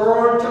gallows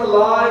burned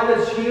alive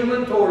as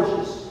human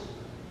torches,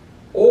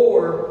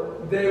 or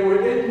they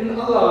were eaten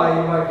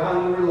alive by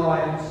hungry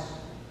lions.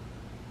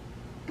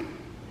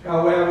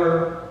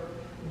 However,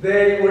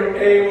 they were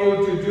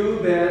able to do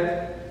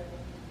that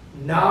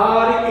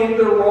not in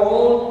their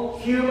own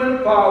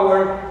human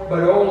power,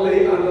 but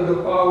only under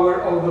the power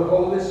of the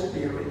Holy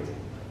Spirit.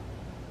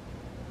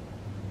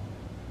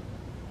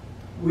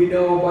 We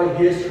know by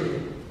history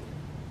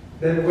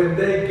that when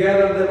they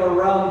gather them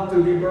around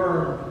to be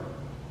burned,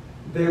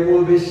 they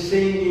will be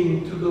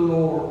singing to the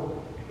Lord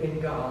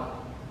and God.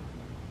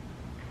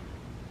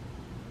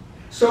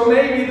 So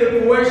maybe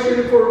the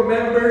question for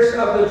members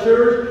of the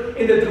church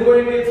in the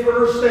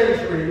 21st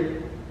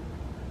century,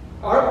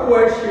 our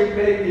question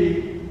may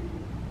be,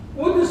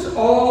 what does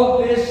all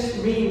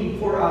this mean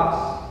for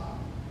us?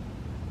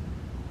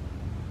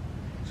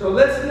 So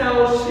let's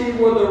now see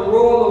what the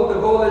role of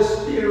the Holy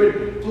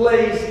Spirit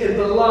plays in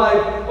the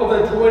life of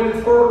the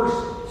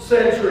 21st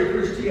century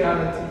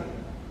Christianity.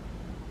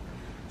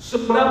 So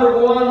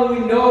number one, we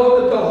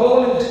know that the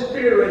Holy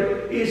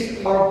Spirit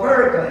is our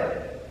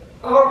paraclete,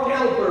 our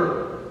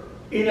helper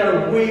in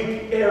our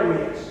weak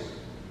areas.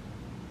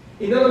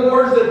 In other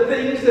words, the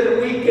things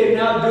that we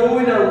cannot do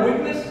in our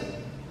weakness,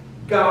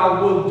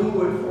 God will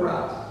do it for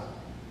us.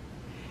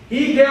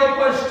 He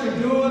helps us to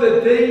do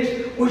the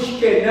things which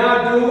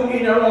cannot do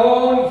in our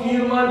own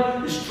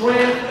human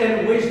strength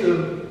and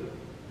wisdom.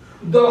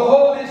 The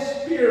Holy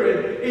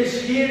Spirit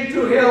is here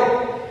to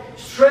help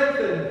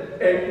strengthen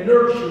and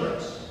nurture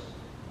us.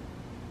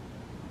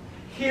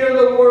 Hear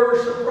the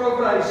words of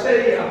Prophet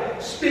Isaiah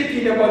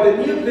speaking about the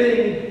new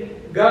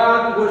thing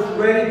God was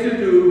ready to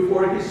do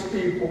for his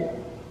people.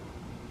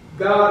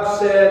 God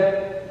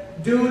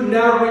said, "Do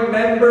not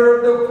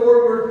remember the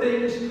former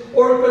things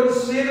or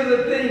consider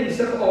the things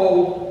of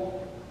old.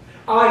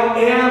 I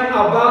am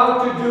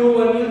about to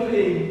do a new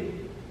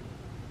thing.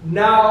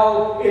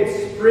 Now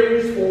it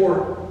springs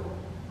forth.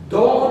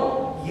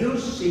 Don't you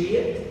see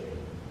it?"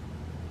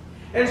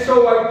 And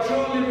so I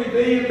truly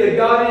believe that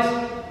God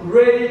is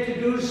ready to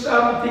do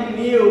something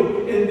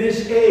new in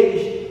this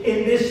age,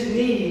 in this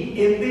need,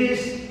 in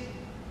this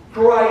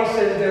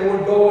crisis that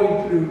we're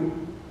going through.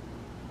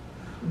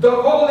 The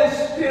Holy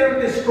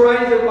Spirit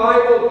describes the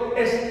Bible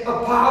as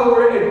a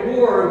power at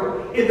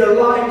work in the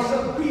lives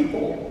of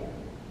people,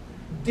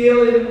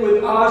 dealing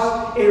with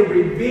us and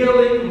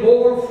revealing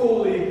more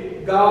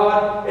fully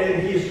God and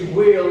his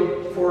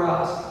will for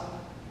us.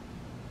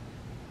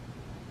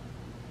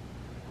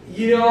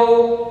 You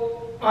know,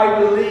 I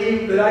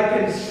believe that I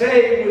can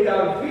say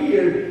without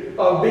fear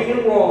of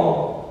being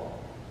wrong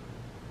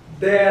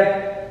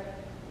that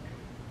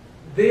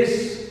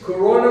this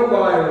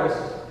coronavirus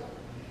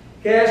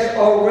has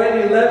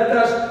already left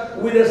us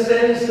with a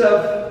sense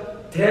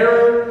of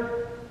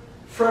terror,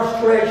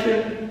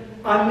 frustration,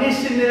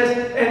 uneasiness,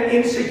 and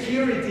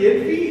insecurity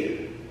and fear.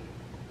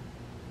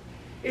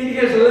 It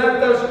has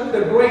left us with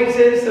the great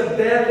sense of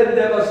death and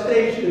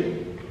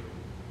devastation.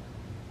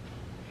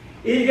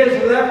 It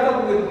has left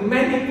us with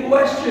many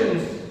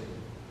questions,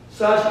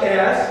 such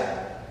as,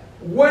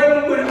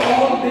 when will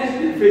all this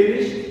be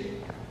finished?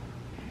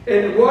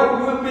 And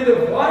what will be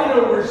the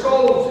final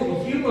results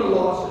in human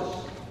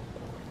losses?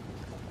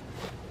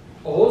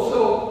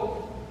 Also,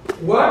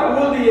 what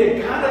will the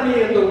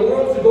economy and the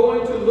world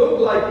going to look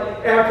like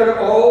after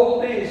all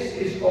this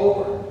is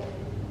over?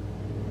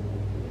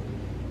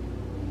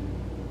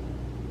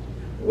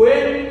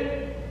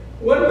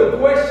 One of the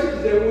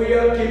questions that we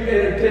are keep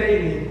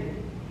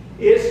entertaining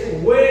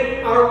is,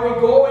 when are we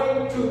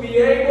going to be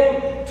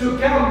able to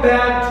come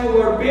back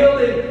to our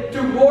building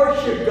to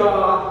worship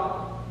God?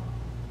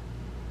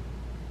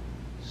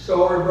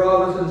 Sorry,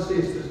 brothers and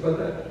sisters, but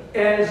the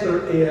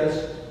answer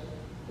is,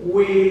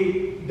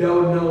 we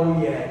don't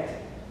know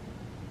yet.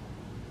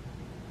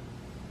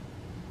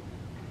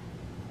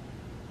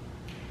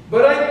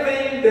 But I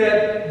think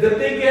that the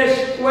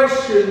biggest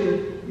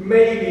question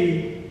may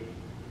be,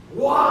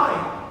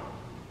 why?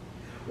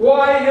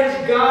 Why has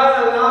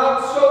God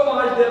allowed so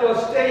much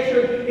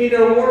devastation in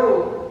our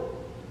world?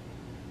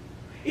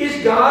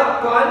 Is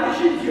God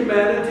punishing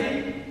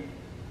humanity?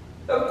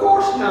 Of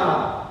course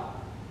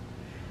not.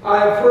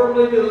 I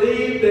firmly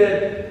believe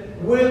that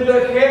with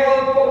the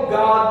help of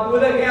God,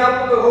 with the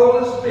help of the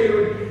Holy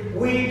Spirit,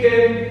 we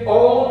can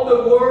own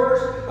the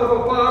words of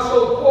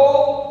Apostle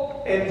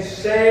Paul and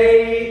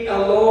say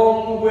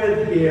along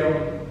with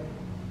him,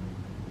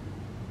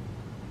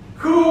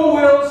 who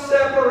will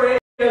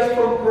separate us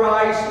from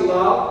Christ's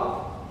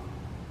love?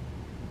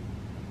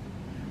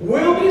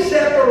 Will be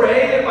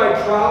separated by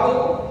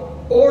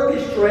trouble or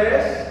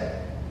distress,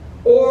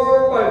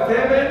 or by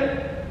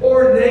famine,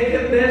 or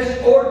nakedness,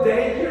 or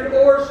danger,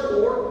 or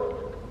sword?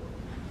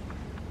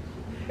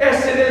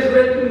 As it is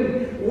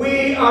written,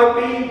 we are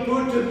being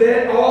put to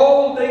death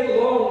all day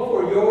long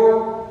for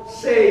your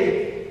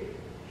sake.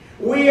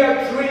 We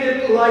are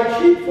treated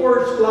like sheep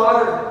for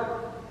slaughter.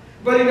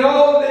 But in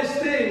all these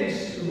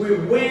things, we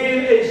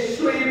win a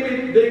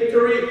sweeping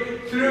victory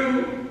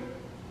through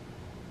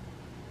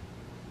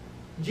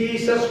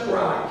Jesus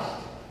Christ.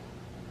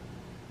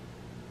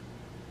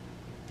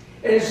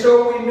 And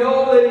so we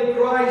know that in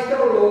Christ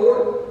our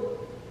Lord,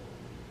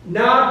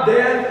 not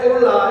death or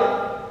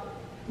life,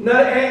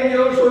 not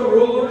angels or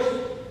rulers,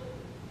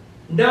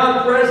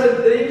 not present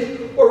things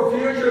or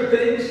future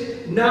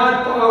things,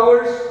 not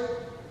powers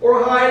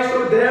or heights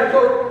or depth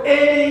or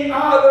any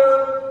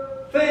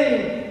other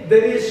thing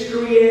that is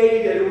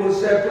created will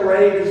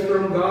separate us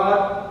from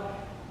God.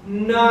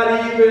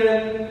 Not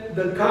even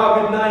the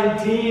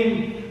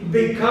COVID-19,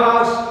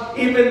 because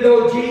even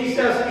though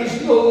Jesus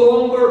is no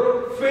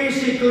longer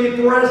physically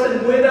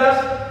present with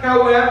us,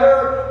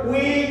 however,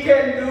 we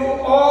can do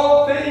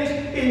all things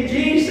in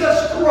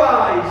Jesus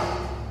Christ,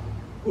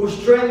 who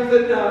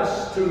strengthened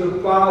us through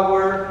the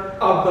power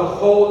of the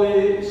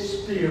Holy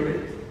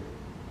Spirit.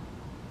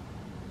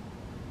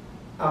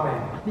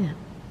 Amen. Amen.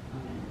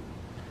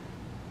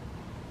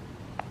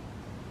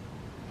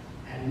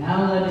 And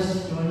now let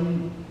us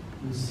join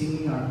in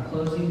singing our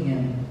closing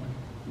hymn,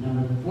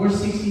 number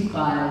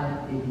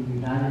 465 in the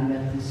United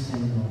Methodist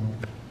Hymnal,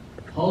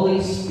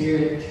 Holy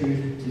Spirit,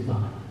 Truth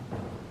Divine.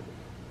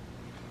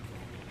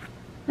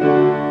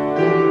 Spirit,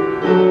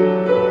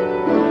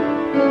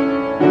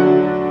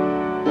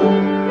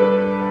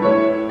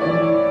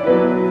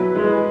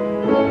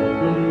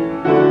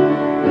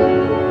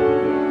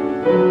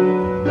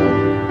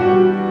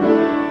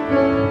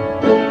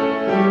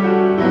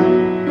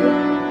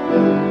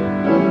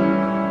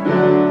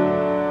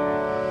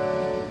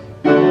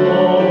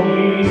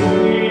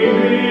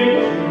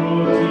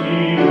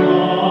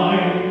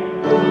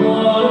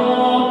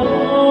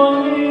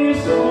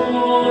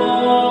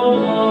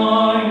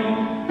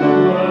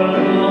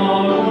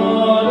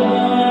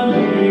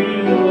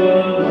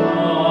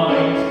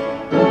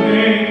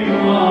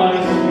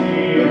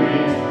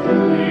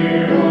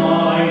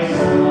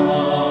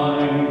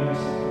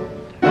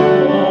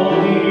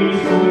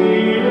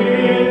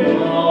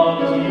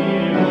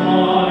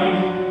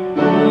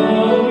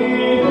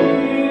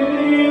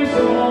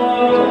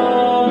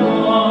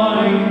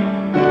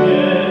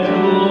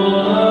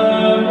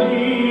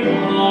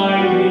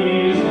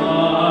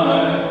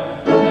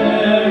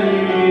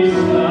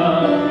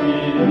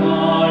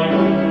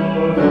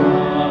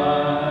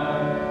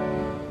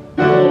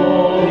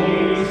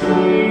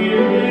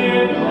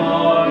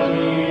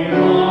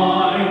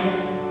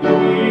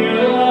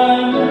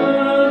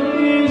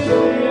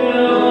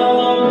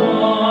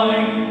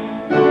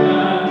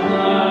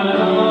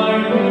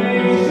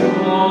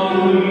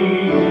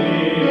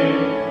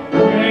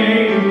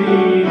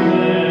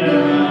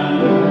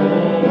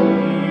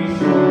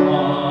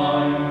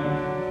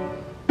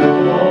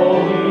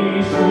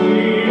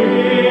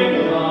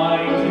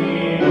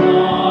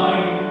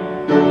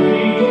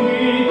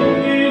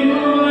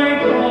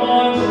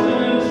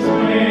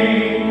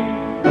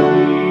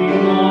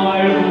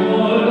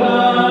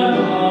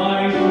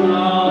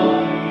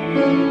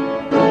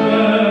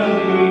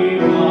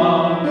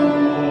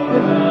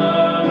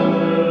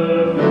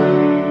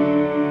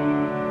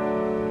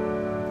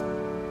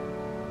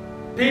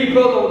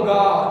 people of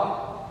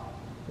God,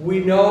 we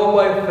know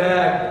by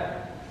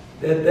fact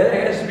that there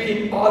has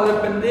been other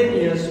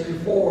pandemics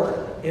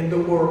before in the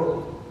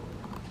world,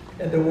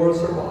 and the world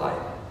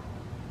survived.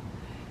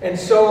 And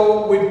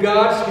so with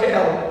God's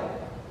help,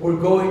 we're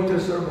going to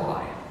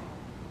survive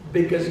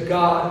because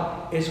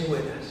God is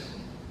with us.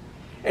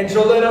 And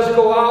so let us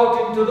go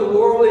out into the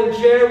world and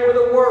share with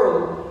the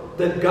world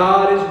that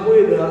God is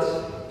with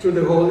us through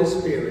the Holy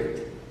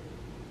Spirit.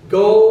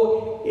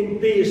 Go in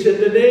peace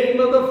in the name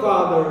of the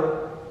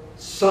Father,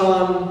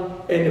 Son,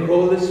 and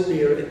Holy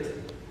Spirit.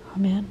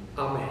 Amen.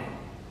 Amen.